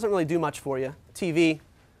 It doesn't really do much for you. TV,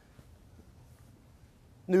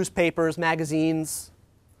 newspapers, magazines,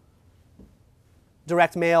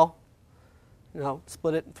 direct mail.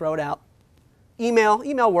 Split it and throw it out.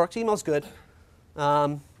 Email works. Email's good.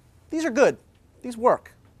 These are good. These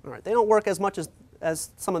work. All right. They don't work as much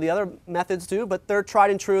as some of the other methods do, but they're tried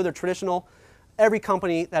and true. They're traditional. Every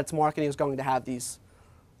company that's marketing is going to have these,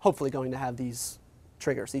 hopefully going to have these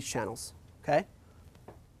triggers, these channels. Okay?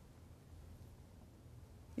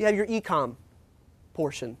 You have your e-com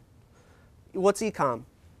portion. What's e-com?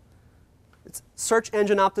 It's search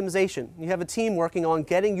engine optimization. You have a team working on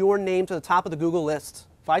getting your name to the top of the Google list.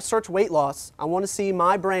 If I search weight loss, I want to see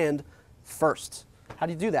my brand first. How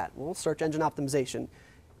do you do that? Well, search engine optimization,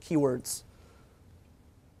 keywords.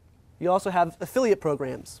 You also have affiliate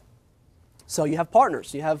programs. So you have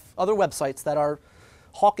partners. You have other websites that are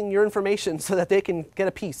hawking your information so that they can get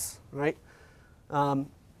a piece, right? A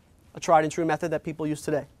tried and true method that people use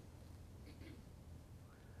today.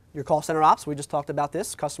 Your call center ops, we just talked about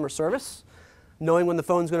this, customer service, knowing when the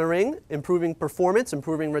phone's going to ring, improving performance,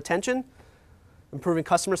 improving retention, improving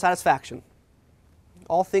customer satisfaction.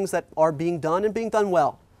 All things that are being done and being done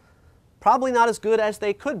well. Probably not as good as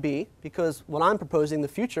they could be, because what I'm proposing in the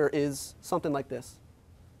future is something like this.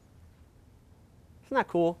 Isn't that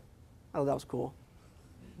cool? Oh, that was cool.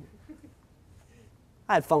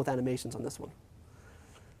 I had fun with animations on this one.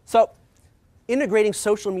 So, integrating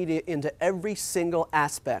social media into every single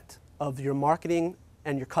aspect of your marketing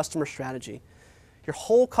and your customer strategy. Your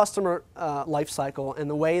whole customer life cycle and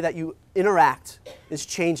the way that you interact is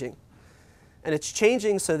changing. And it's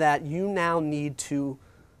changing so that you now need to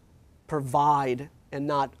provide and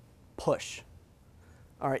not push.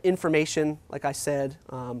 All right, information, like I said,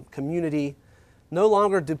 community. No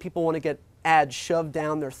longer do people want to get ads shoved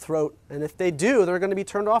down their throat, and if they do, they're going to be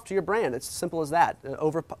turned off to your brand. It's as simple as that.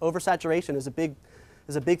 Oversaturation is a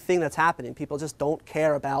big thing that's happening. People just don't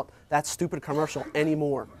care about that stupid commercial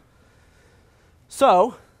anymore.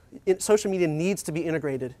 So, social media needs to be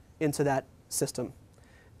integrated into that system.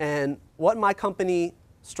 And what my company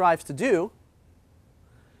strives to do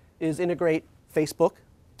is integrate Facebook,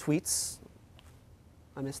 tweets,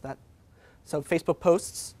 I missed that. So Facebook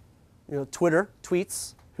posts, Twitter,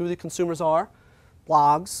 tweets, who the consumers are,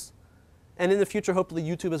 blogs, and in the future, hopefully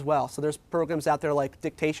YouTube as well. So there's programs out there like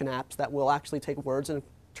dictation apps that will actually take words and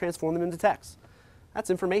transform them into text. That's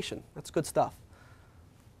information. That's good stuff.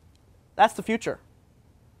 That's the future.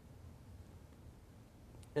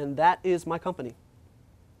 And that is my company,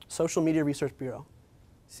 Social Media Research Bureau.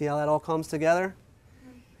 See how that all comes together?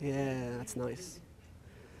 Yeah, that's nice.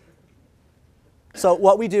 So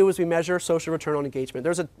what we do is we measure social return on engagement.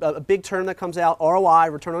 There's a big term that comes out, ROI,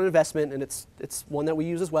 return on investment, and it's one that we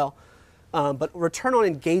use as well. But return on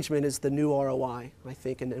engagement is the new ROI, I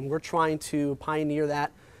think, and we're trying to pioneer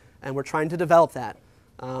that, and we're trying to develop that.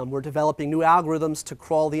 We're developing new algorithms to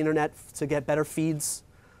crawl the internet to get better feeds.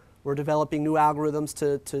 We're developing new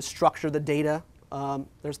algorithms to structure the data.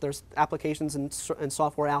 There's applications and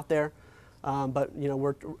software out there, but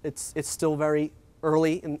it's still very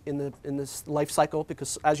early in this life cycle,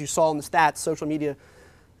 because as you saw in the stats, social media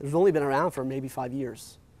has only been around for maybe 5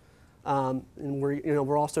 years. And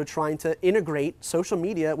we're also trying to integrate social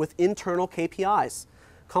media with internal KPIs.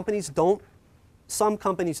 Some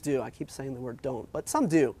companies do, I keep saying the word don't, but some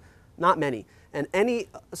do, not many. And any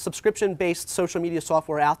subscription-based social media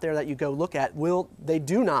software out there that you go look at, they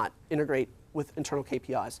do not integrate with internal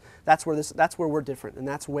KPIs. That's where we're different, and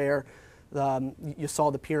that's where you saw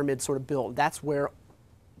the pyramid sort of build. That's where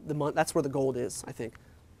the gold is, I think.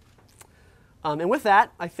 And with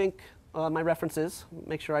that, I think my references,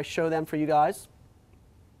 make sure I show them for you guys.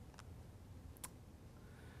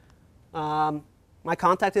 My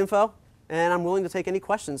contact info, and I'm willing to take any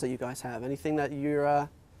questions that you guys have, anything that you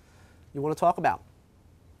want to talk about.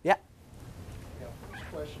 Yeah? Yeah, first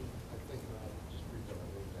question, I think, just read what I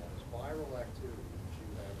wrote down, is viral activity that you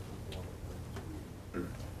have in the form of a tweet.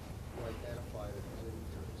 You identify it as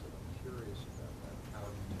influence, and I'm curious about that. How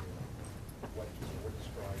do you do it? What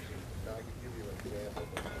describes it? Now, I can give you an example,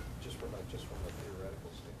 but just from a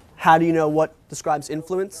theoretical standpoint. How do you know what describes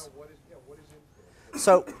influence? What is influence?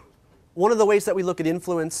 So one of the ways that we look at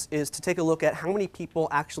influence is to take a look at how many people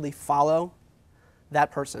actually follow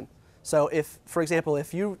that person. So if, for example,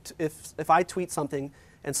 if I tweet something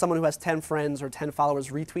and someone who has 10 friends or 10 followers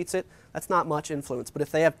retweets it, that's not much influence. But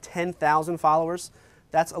if they have 10,000 followers,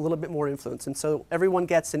 that's a little bit more influence. And so everyone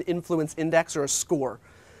gets an influence index or a score.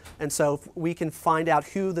 And so we can find out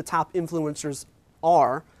who the top influencers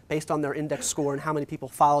are based on their index score and how many people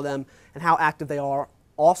follow them and how active they are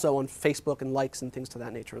also on Facebook and likes and things to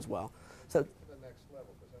that nature as well. So To the next level,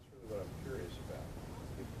 because that's really what I'm curious about.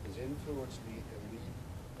 Does influence lead,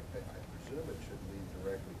 I presume it should lead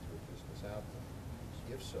directly to a business outcome.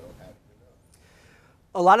 If so, how do you know?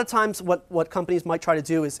 a lot of times what companies might try to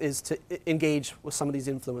do is to engage with some of these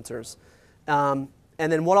influencers. And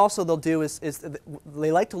then what also they'll do is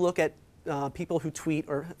they like to look at people who tweet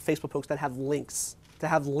or Facebook posts that have links, to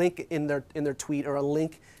have link in their tweet or a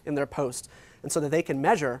link in their post, and so that they can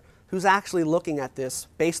measure who's actually looking at this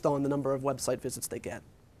based on the number of website visits they get.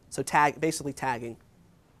 So basically tagging.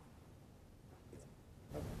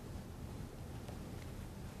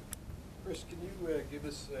 Chris, can you give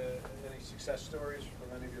us any success stories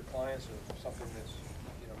from any of your clients, or something that's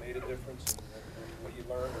made a difference, and what you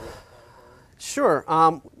learned, or what you learned? Sure.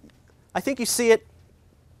 I think you see it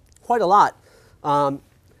quite a lot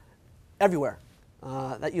everywhere.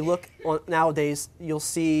 That you look on nowadays, you'll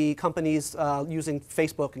see companies using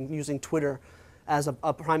Facebook and using Twitter as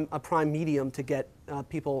a prime medium to get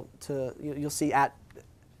people to. You'll see at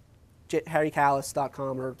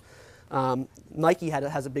harrycallis.com or Nike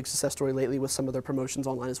has a big success story lately with some of their promotions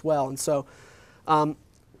online as well. And so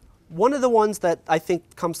one of the ones that I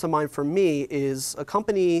think comes to mind for me is a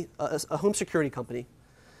company, a home security company,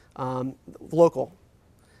 local.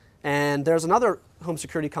 And there's another home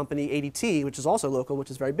security company, ADT, which is also local,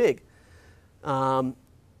 which is very big. What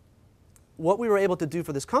we were able to do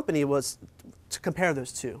for this company was to compare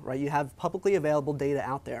those two, right? You have publicly available data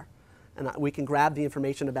out there. And we can grab the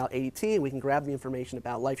information about ADT, and we can grab the information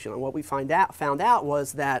about LifeShield. And what we found out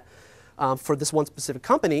was that for this one specific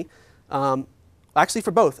company, Actually,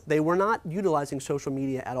 for both. They were not utilizing social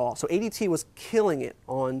media at all. So ADT was killing it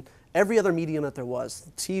on every other medium that there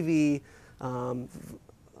was. TV,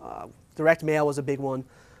 direct mail was a big one,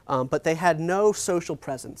 but they had no social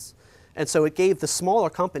presence. And so it gave the smaller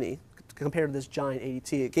company, compared to this giant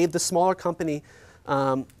ADT, it gave the smaller company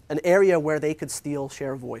an area where they could steal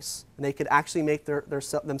share of voice. And they could actually make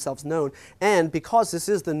themselves known. And because this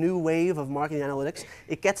is the new wave of marketing analytics,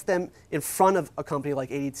 it gets them in front of a company like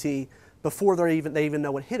ADT before they even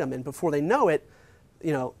know what hit them. And before they know it,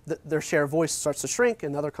 their share of voice starts to shrink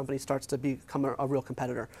and the other company starts to become a real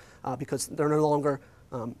competitor because they're no longer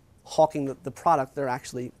hawking the product, they're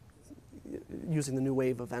actually using the new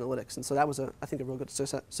wave of analytics. And so that was, I think, a real good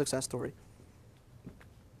success story.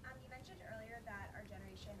 You mentioned earlier that our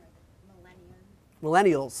generation, or the millennials.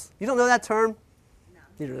 Millennials. You don't know that term? No.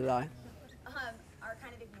 Neither did I. Are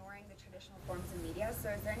kind of ignoring the traditional forms of media. So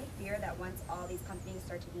is there any fear that once all these companies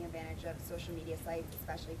start taking advantage of social media sites,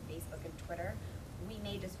 especially Facebook and Twitter, we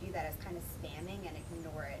may just view that as kind of spamming and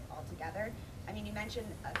ignore it altogether? I mean, you mentioned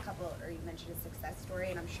you mentioned a success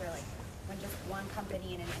story, and I'm sure like when just one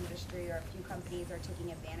company in an industry or a few companies are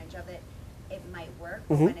taking advantage of it, it might work.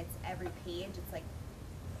 But when it's every page, it's like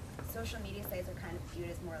social media sites are kind of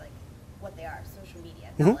viewed as more like what they are, social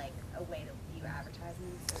media, not like a way to view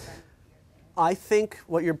advertisements. So I think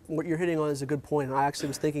what you're hitting on is a good point. And I actually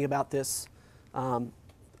was thinking about this a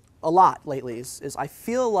lot lately. Is I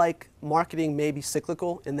feel like marketing may be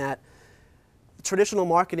cyclical in that traditional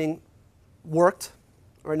marketing worked,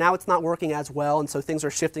 or now it's not working as well, and so things are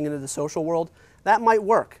shifting into the social world. That might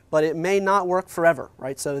work, but it may not work forever,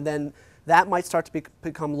 right? So then that might start to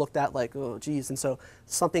become looked at like, oh, geez, and so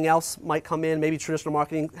something else might come in. Maybe traditional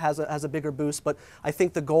marketing has a bigger boost, but I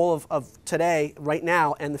think the goal of today, right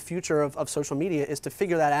now, and the future of social media is to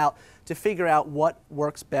figure that out, to figure out what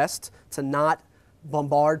works best, to not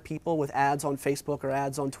bombard people with ads on Facebook or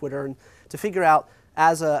ads on Twitter, and to figure out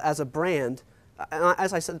as a brand.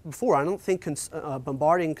 As I said before, I don't think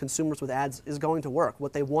bombarding consumers with ads is going to work.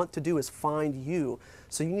 What they want to do is find you.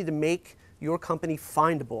 So you need to make your company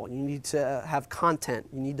findable. You need to have content.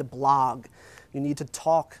 You need to blog. You need to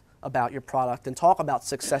talk about your product and talk about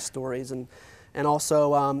success stories and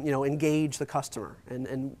also engage the customer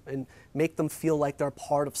and make them feel like they're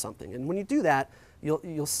part of something. And when you do that,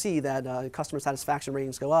 you'll see that customer satisfaction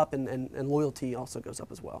ratings go up and loyalty also goes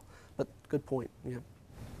up as well. But good point. Yeah.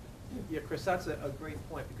 Yeah, Chris, that's a great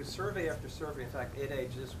point, because survey after survey, in fact,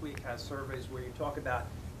 IdAge this week has surveys where you talk about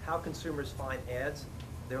how consumers find ads.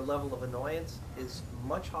 Their level of annoyance is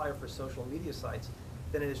much higher for social media sites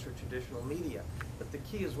than it is for traditional media. But the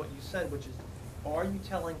key is what you said, which is, are you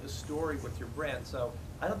telling a story with your brand? So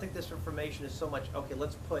I don't think this information is so much, okay,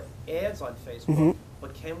 let's put ads on Facebook,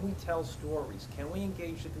 but can we tell stories? Can we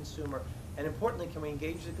engage the consumer? And importantly, can we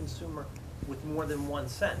engage the consumer with more than one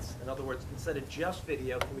sense? In other words, instead of just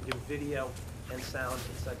video, can we give video and sound,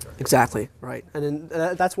 etc.? Exactly, right. And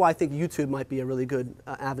then, that's why I think YouTube might be a really good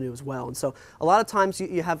avenue as well. And so a lot of times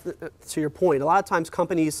you have, to your point, a lot of times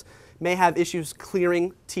companies may have issues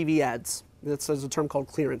clearing TV ads. There's a term called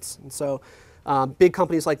clearance. And so big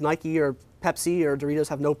companies like Nike or Pepsi or Doritos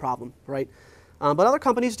have no problem, right? But other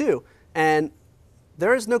companies do. And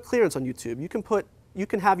there is no clearance on YouTube. You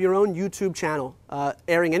can have your own YouTube channel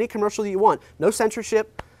airing any commercial that you want. No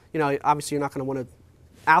censorship. Obviously you're not going to want to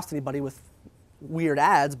oust anybody with weird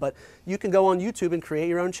ads, but you can go on YouTube and create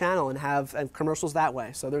your own channel and have commercials that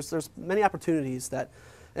way. So there's many opportunities that,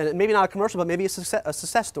 and maybe not a commercial, but maybe a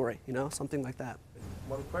success story, something like that.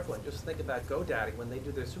 One quick one, just think about GoDaddy. When they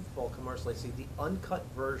do their Super Bowl commercial, they see the uncut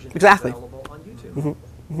version Exactly. available on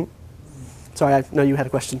YouTube. Sorry, I know you had a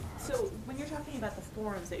question. So when you're talking about the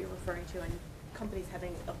forums that you're referring to and companies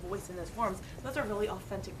having a voice in those forums, those are really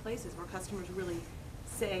authentic places where customers really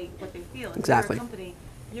say what they feel. And Exactly. If you're a company,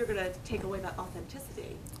 you're going to take away that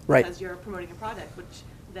authenticity Right. because you're promoting a product, which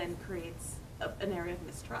then creates an area of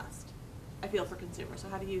mistrust, I feel, for consumers. So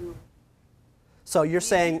how do you? So you're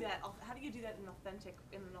saying How do you do that in an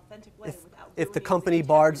authentic way without? if the ruining company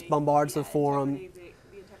integrity- bombards the forum. integrity,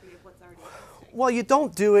 the integrity of what's already existing? Well, you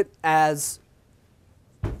don't do it as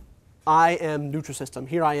I am Nutrisystem.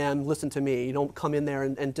 Here I am. Listen to me. You don't come in there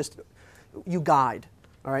and just you guide.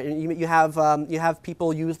 All right. And you have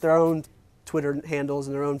people use their own Twitter handles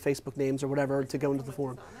and their own Facebook names or whatever to go into the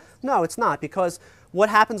forum. No, it's not, because what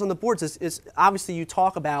happens on the boards is obviously you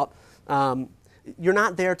talk about. You're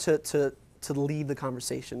not there to lead the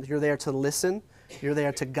conversation. You're there to listen. You're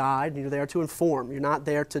there to guide. You're there to inform. You're not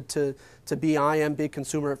there to be I am big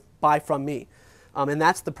consumer, buy from me. And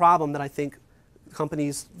that's the problem that I think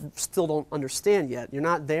companies still don't understand yet. You're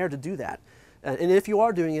not there to do that. And if you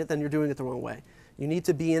are doing it, then you're doing it the wrong way. You need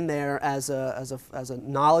to be in there as a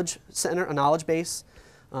knowledge center, a knowledge base,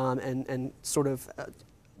 and sort of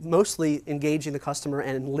mostly engaging the customer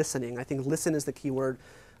and listening. I think listen is the key word.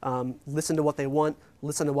 Listen to what they want,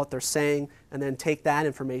 listen to what they're saying, and then take that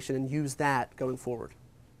information and use that going forward.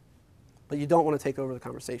 But you don't want to take over the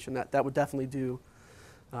conversation. That would definitely do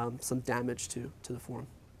some damage to the forum.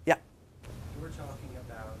 Yeah? You were talking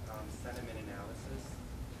about sentiment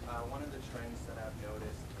analysis. One of the trends that I've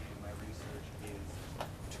noticed in my research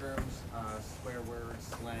is terms, swear words,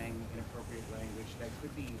 slang, inappropriate language that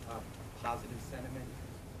could be positive sentiment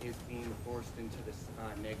is being forced into this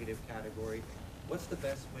negative category. What's the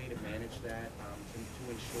best way to manage that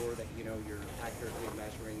to ensure that you're accurately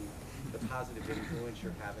measuring the positive influence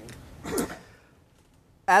you're having?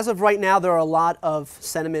 As of right now, there are a lot of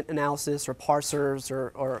sentiment analysis or parsers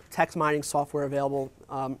or text mining software available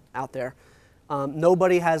out there.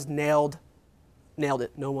 Nobody has nailed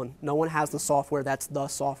it. No one has the software that's the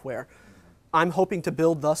software. I'm hoping to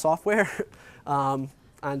build the software, and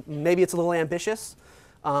maybe it's a little ambitious,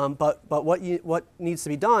 but what needs to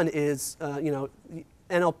be done is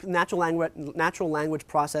natural language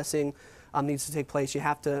processing needs to take place. You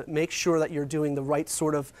have to make sure that you're doing the right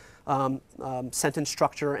sort of sentence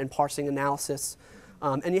structure and parsing analysis.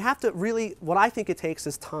 And you have to really, what I think it takes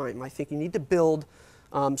is time. I think you need to build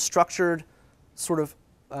structured sort of,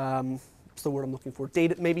 what's the word I'm looking for,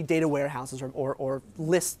 maybe data warehouses or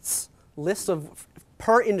lists of,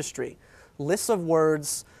 per industry, lists of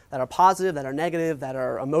words that are positive, that are negative, that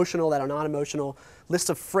are emotional, that are not emotional, lists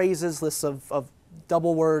of phrases, lists of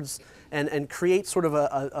double words, and create sort of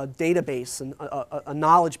a database and a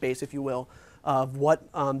knowledge base, if you will, of what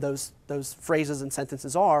those phrases and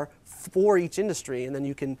sentences are for each industry, and then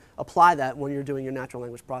you can apply that when you're doing your natural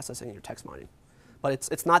language processing and your text mining. But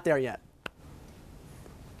it's not there yet.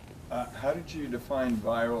 How did you define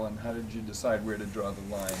viral, and how did you decide where to draw the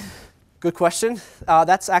line? Good question.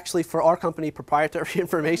 That's actually for our company proprietary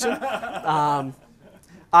information.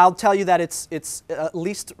 I'll tell you that it's at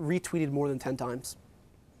least retweeted more than 10 times.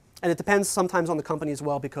 And it depends sometimes on the company as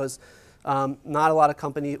well, because not a lot of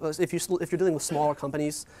companies, if you're dealing with smaller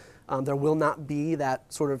companies, there will not be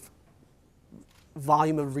that sort of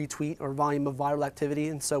volume of retweet or volume of viral activity.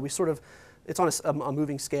 And so it's on a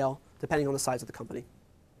moving scale depending on the size of the company.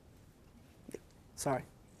 Yeah. Sorry.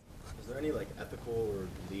 Is there any ethical or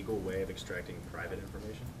legal way of extracting private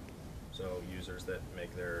information? So users that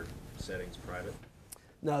make their settings private?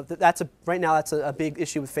 No, right now that's a big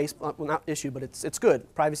issue with Facebook. Well, not issue, but it's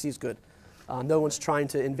good. Privacy is good. No one's trying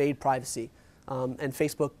to invade privacy, and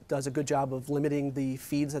Facebook does a good job of limiting the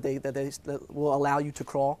feeds that will allow you to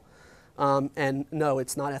crawl. And no,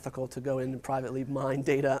 it's not ethical to go in and privately mine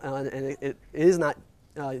data, and it is not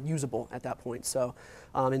usable at that point. So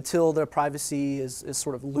until their privacy is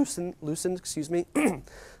sort of loosened, excuse me,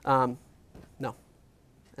 no.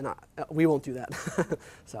 And we won't do that.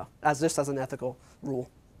 So, just as an ethical rule.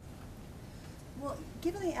 Well,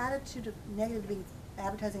 given the attitude of negative being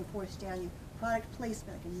advertising forced down you, product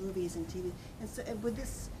placement like in movies and TV, and so would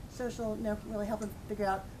this social network really help them figure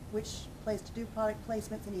out which place to do product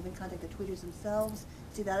placements and even contact the tweeters themselves?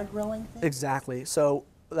 See that a growing thing? Exactly. So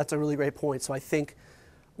that's a really great point. So I think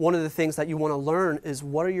one of the things that you want to learn is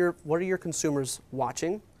what are your consumers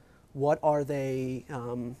watching? What are they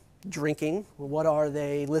drinking? What are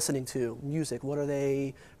they listening to? Music? What are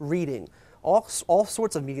they reading? All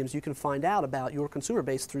sorts of mediums you can find out about your consumer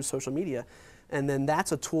base through social media, and then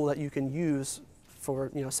that's a tool that you can use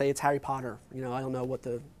for, say it's Harry Potter. I don't know what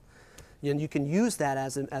you can use that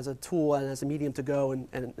as a tool and as a medium to go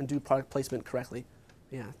and do product placement correctly.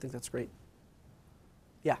 Yeah, I think that's great.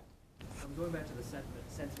 Yeah. I'm going back to the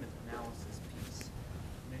sentiment analysis piece.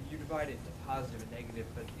 I mean, you divide it into positive and negative,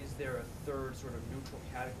 but is there a third sort of neutral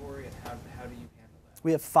category, and how do you handle that?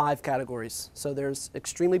 We have 5 categories. So there's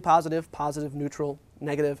extremely positive, positive, neutral,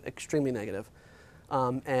 negative, extremely negative.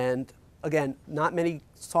 And again, not many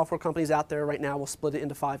software companies out there right now will split it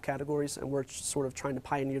into 5 categories, and we're sort of trying to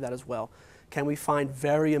pioneer that as well. Can we find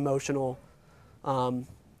very emotional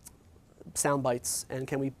sound bites, and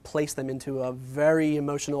can we place them into a very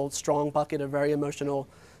emotional strong bucket, a very emotional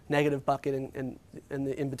negative bucket, and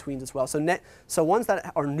the in-betweens as well. So ones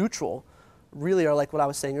that are neutral really are like what I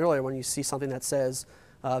was saying earlier when you see something that says,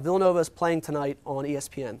 Villanova is playing tonight on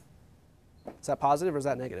ESPN. Is that positive or is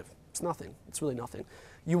that negative? It's nothing. It's really nothing.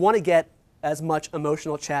 You want to get as much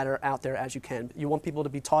emotional chatter out there as you can. You want people to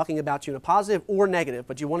be talking about you in a positive or negative,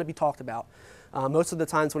 but you want to be talked about. Most of the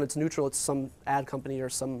times when it's neutral, it's some ad company or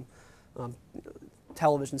some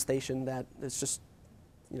television station that is just,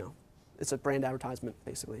 it's a brand advertisement,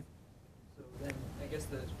 basically. So then, guess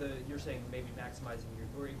you're saying maybe maximizing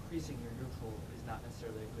or increasing your neutral is not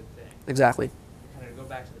necessarily a good thing. Exactly. Kind of to go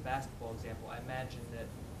back to the basketball example, I imagine that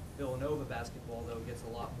Villanova basketball, though, gets a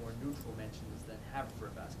lot more neutral mentions than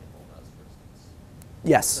Haverford basketball does, for instance.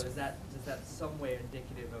 Yes. So is that some way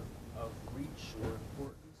indicative of reach or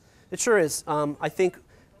importance? It sure is. I think,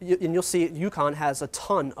 and you'll see UConn has a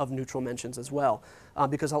ton of neutral mentions as well,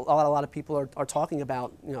 because a lot of people are talking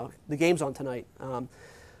about, you know, the game's on tonight.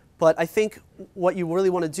 But I think what you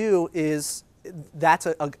really want to do is, that's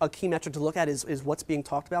a key metric to look at is what's being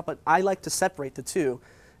talked about. But I like to separate the two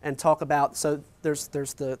and talk about, so there's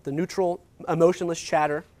the neutral, emotionless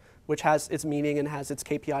chatter, which has its meaning and has its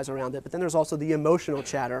KPIs around it. But then there's also the emotional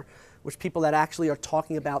chatter, which people that actually are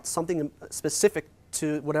talking about something specific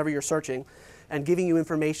to whatever you're searching and giving you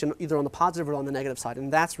information either on the positive or on the negative side.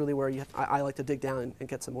 And that's really where I like to dig down and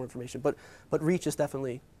get some more information. But reach is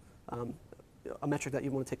definitely a metric that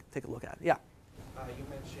you want to take a look at. Yeah? You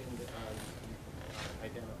mentioned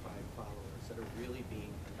identified followers that are really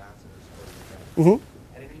being ambassadors for the brand.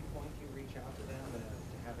 Mm-hmm. At any point, you reach out to them to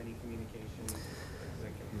have any communication,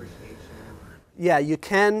 like appreciation? Yeah, you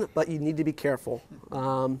can, but you need to be careful.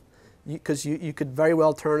 Because you could very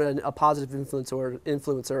well turn a positive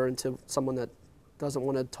influencer into someone that doesn't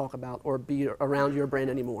want to talk about or be around your brand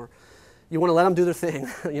anymore. You want to let them do their thing,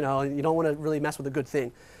 you know, and you don't want to really mess with a good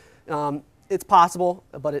thing. It's possible,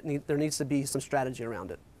 but there needs to be some strategy around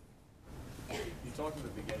it. You talked in the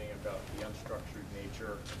beginning about the unstructured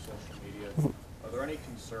nature of social media. Are there any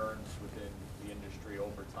concerns within the industry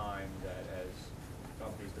over time that as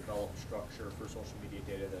companies develop structure for social media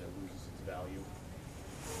data that it loses its value?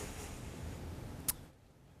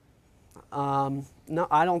 No,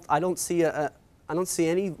 I don't see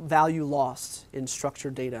any value lost in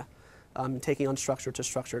structured data, taking unstructured to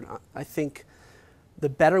structured. I think the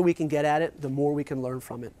better we can get at it, the more we can learn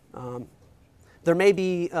from it. There may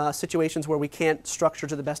be situations where we can't structure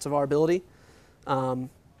to the best of our ability,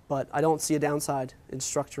 but I don't see a downside in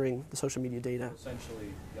structuring the social media data.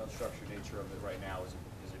 Essentially, the unstructured nature of it right now is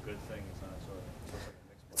a good thing. It's not sort of like a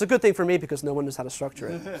mixed It's a good thing for me because no one knows how to structure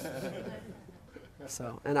it.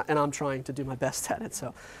 So, and I'm trying to do my best at it.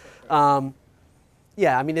 So,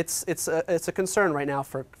 yeah, I mean, it's a concern right now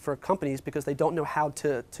for companies because they don't know how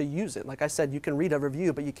to use it. Like I said, you can read a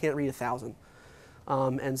review, but you can't read 1,000.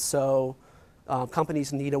 And so,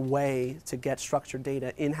 companies need a way to get structured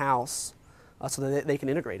data in-house so that they can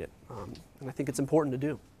integrate it. And I think it's important to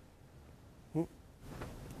do.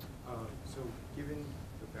 So, given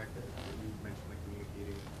the fact that you mentioned like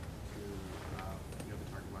communicating to the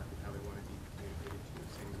target market how they want to be communicated to,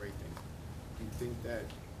 saying great things, do you think that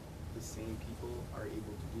the same people are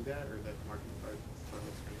able to do that, or that marketing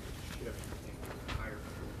departments can shift and hire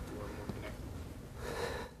people who are more connected?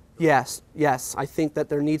 Yes. I think that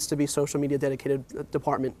there needs to be social media dedicated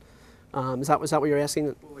department. Is that what you're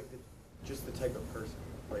asking? Well, like just the type of person,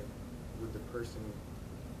 like would the person,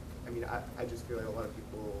 I mean, I just feel like a lot of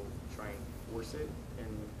people try and force it, and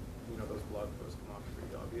those blog posts come off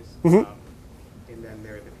pretty obvious. And then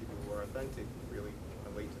there are the people who are authentic and really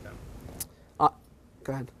relate to them.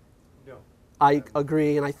 Go ahead. No. I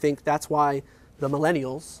agree, and I think that's why the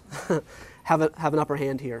millennials have an upper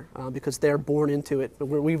hand here because they're born into it.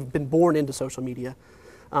 We've been born into social media,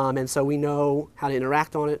 and so we know how to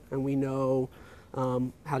interact on it, and we know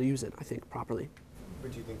how to use it, I think, properly.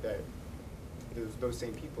 But do you think that those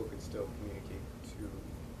same people could still communicate to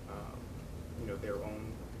their own,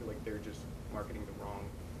 like they're just marketing the wrong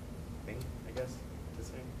thing, I guess, to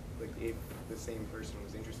say? Like if the same person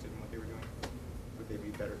was interested in what they were doing, would they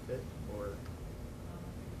be a better fit, or?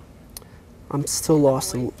 I'm still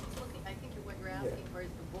lost. I think what you're asking for is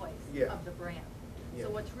the voice of the brand. Yeah.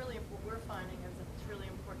 So what we're finding is it's really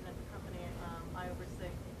important at the company I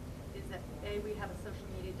oversee is that we have a social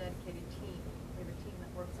media dedicated team. We have a team that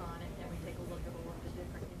works on it, and we take a look at all of the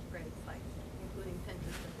different integrated sites, including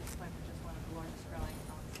Pinterest at this point, which is one of the largest growing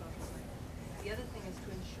social sites. The other thing is to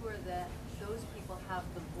ensure that those people have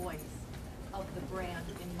the voice of the brand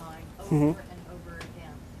in mind over and over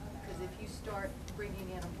again. Because if you start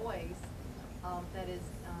bringing in a voice that is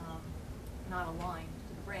not aligned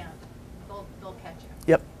to the brand, they'll catch you.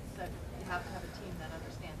 Yep. So you have to have a team that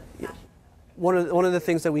understands it. Yep. One of the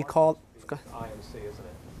things that we call IMC, isn't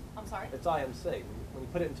it? I'm sorry? It's IMC. When you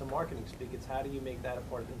put it into marketing speak, it's how do you make that a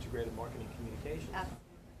part of integrated marketing communications?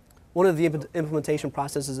 One of the implementation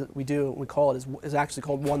processes that we do, we call it, is actually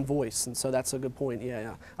called One Voice, and so that's a good point.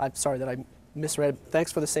 Yeah. I'm sorry that I misread. Thanks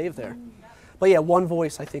for the save there. But yeah, One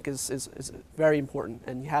Voice I think is very important,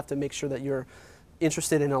 and you have to make sure that you're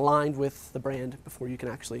interested and aligned with the brand before you can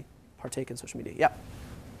actually partake in social media. Yeah.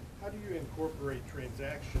 How do you incorporate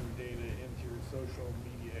transaction data into your social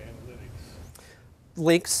media analytics?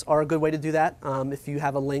 Links are a good way to do that. If you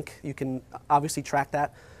have a link, you can obviously track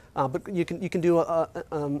that. But you can do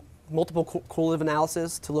multiple correlative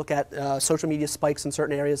analysis to look at social media spikes in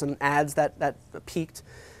certain areas and ads that peaked.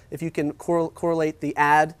 If you can correlate the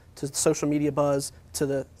ad to social media buzz to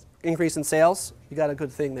the increase in sales, you got a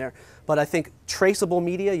good thing there. But I think traceable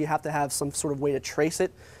media, you have to have some sort of way to trace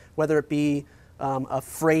it, whether it be a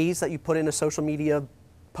phrase that you put in a social media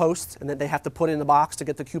post and then they have to put it in the box to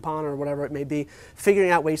get the coupon or whatever it may be. Figuring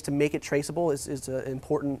out ways to make it traceable is an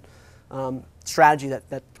important strategy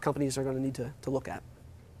that companies are going to need to look at.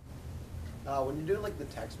 When you're doing like the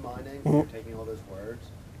text mining, Mhm. you're taking all those words,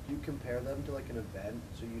 do you compare them to like an event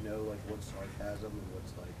so you know like what's sarcasm and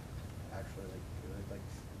what's like actually like good? Like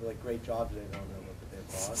they're like great job today, they don't know what their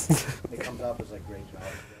boss. It comes up as like great job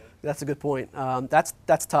today. That's a good point.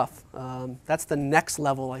 That's tough. That's the next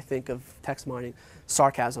level, I think, of text mining,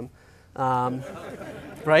 sarcasm.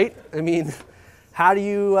 Right? I mean, how do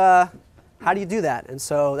you do that? And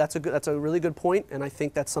so that's a really good point, and I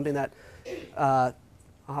think that's something that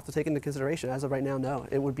I'll have to take into consideration. As of right now, no.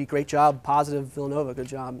 It would be great job, positive Villanova, good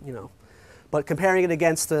job, you know. But comparing it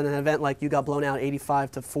against an event like you got blown out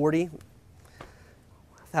 85-40,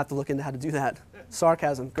 I have to look into how to do that.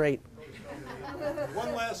 Sarcasm, great.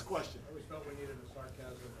 One last question. I always felt we needed a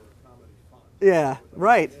sarcasm or a comedy font. Yeah,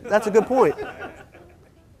 right. That's a good point.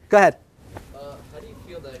 Go ahead. How do you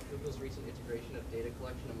feel that Google's recent integration of data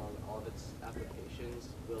collection among all of its applications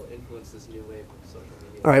will influence this new wave of social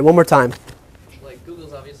media? All right, one more time. Like,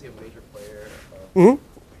 Google's obviously a major player of Mhm.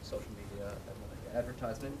 social media and like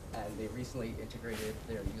advertisement, and they recently integrated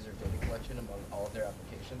their user data collection among all of their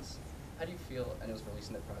applications. How do you feel, and it was released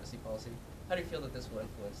in their privacy policy, how do you feel that this will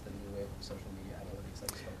influence the new wave of social media analytics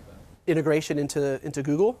that you spoke about? Integration into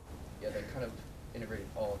Google? Yeah, they kind of integrated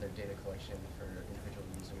all of their data collection for individual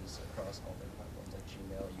users across all their platforms like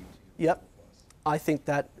Gmail, YouTube. Yep. I think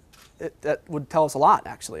that would tell us a lot,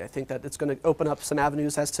 actually. I think that it's going to open up some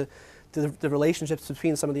avenues as to the relationships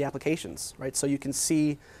between some of the applications, right? So you can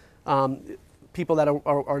see people that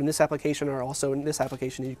are in this application are also in this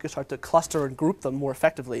application, and you can start to cluster and group them more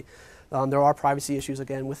effectively. There are privacy issues,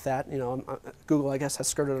 again, with that. You know, Google, I guess, has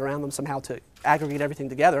skirted around them somehow to aggregate everything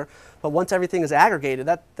together. But once everything is aggregated,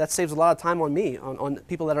 that saves a lot of time on me, on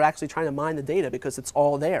people that are actually trying to mine the data, because it's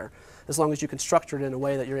all there, as long as you can structure it in a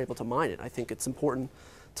way that you're able to mine it. I think it's important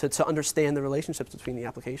to understand the relationships between the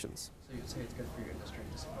applications. So you'd say it's good for your industry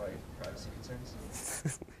despite privacy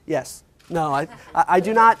concerns? Yes. No, I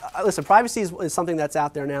do not. Listen, privacy is something that's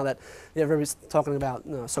out there now that everybody's talking about,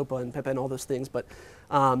 you know, SOPA and PIPA and all those things. But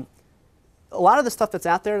a lot of the stuff that's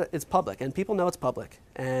out there is public, and people know it's public.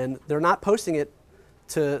 And they're not posting it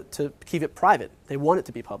to keep it private. They want it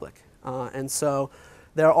to be public. And so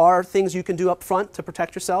there are things you can do up front to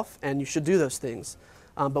protect yourself, and you should do those things.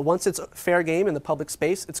 But once it's fair game in the public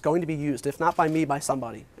space, it's going to be used, if not by me, by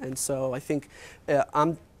somebody. And so I think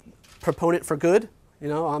I'm proponent for good. You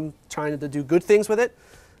know, I'm trying to do good things with it,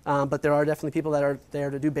 but there are definitely people that are there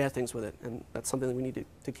to do bad things with it, and that's something that we need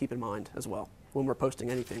to keep in mind as well when we're posting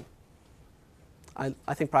anything.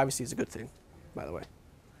 I think privacy is a good thing, by the way.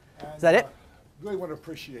 And, is that it? Really want to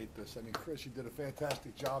appreciate this. I mean, Chris, you did a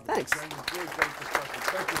fantastic job. Thanks. Great discussion.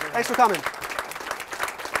 Thank you very Thanks for much. coming.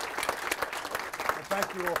 And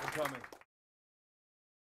thank you all for coming.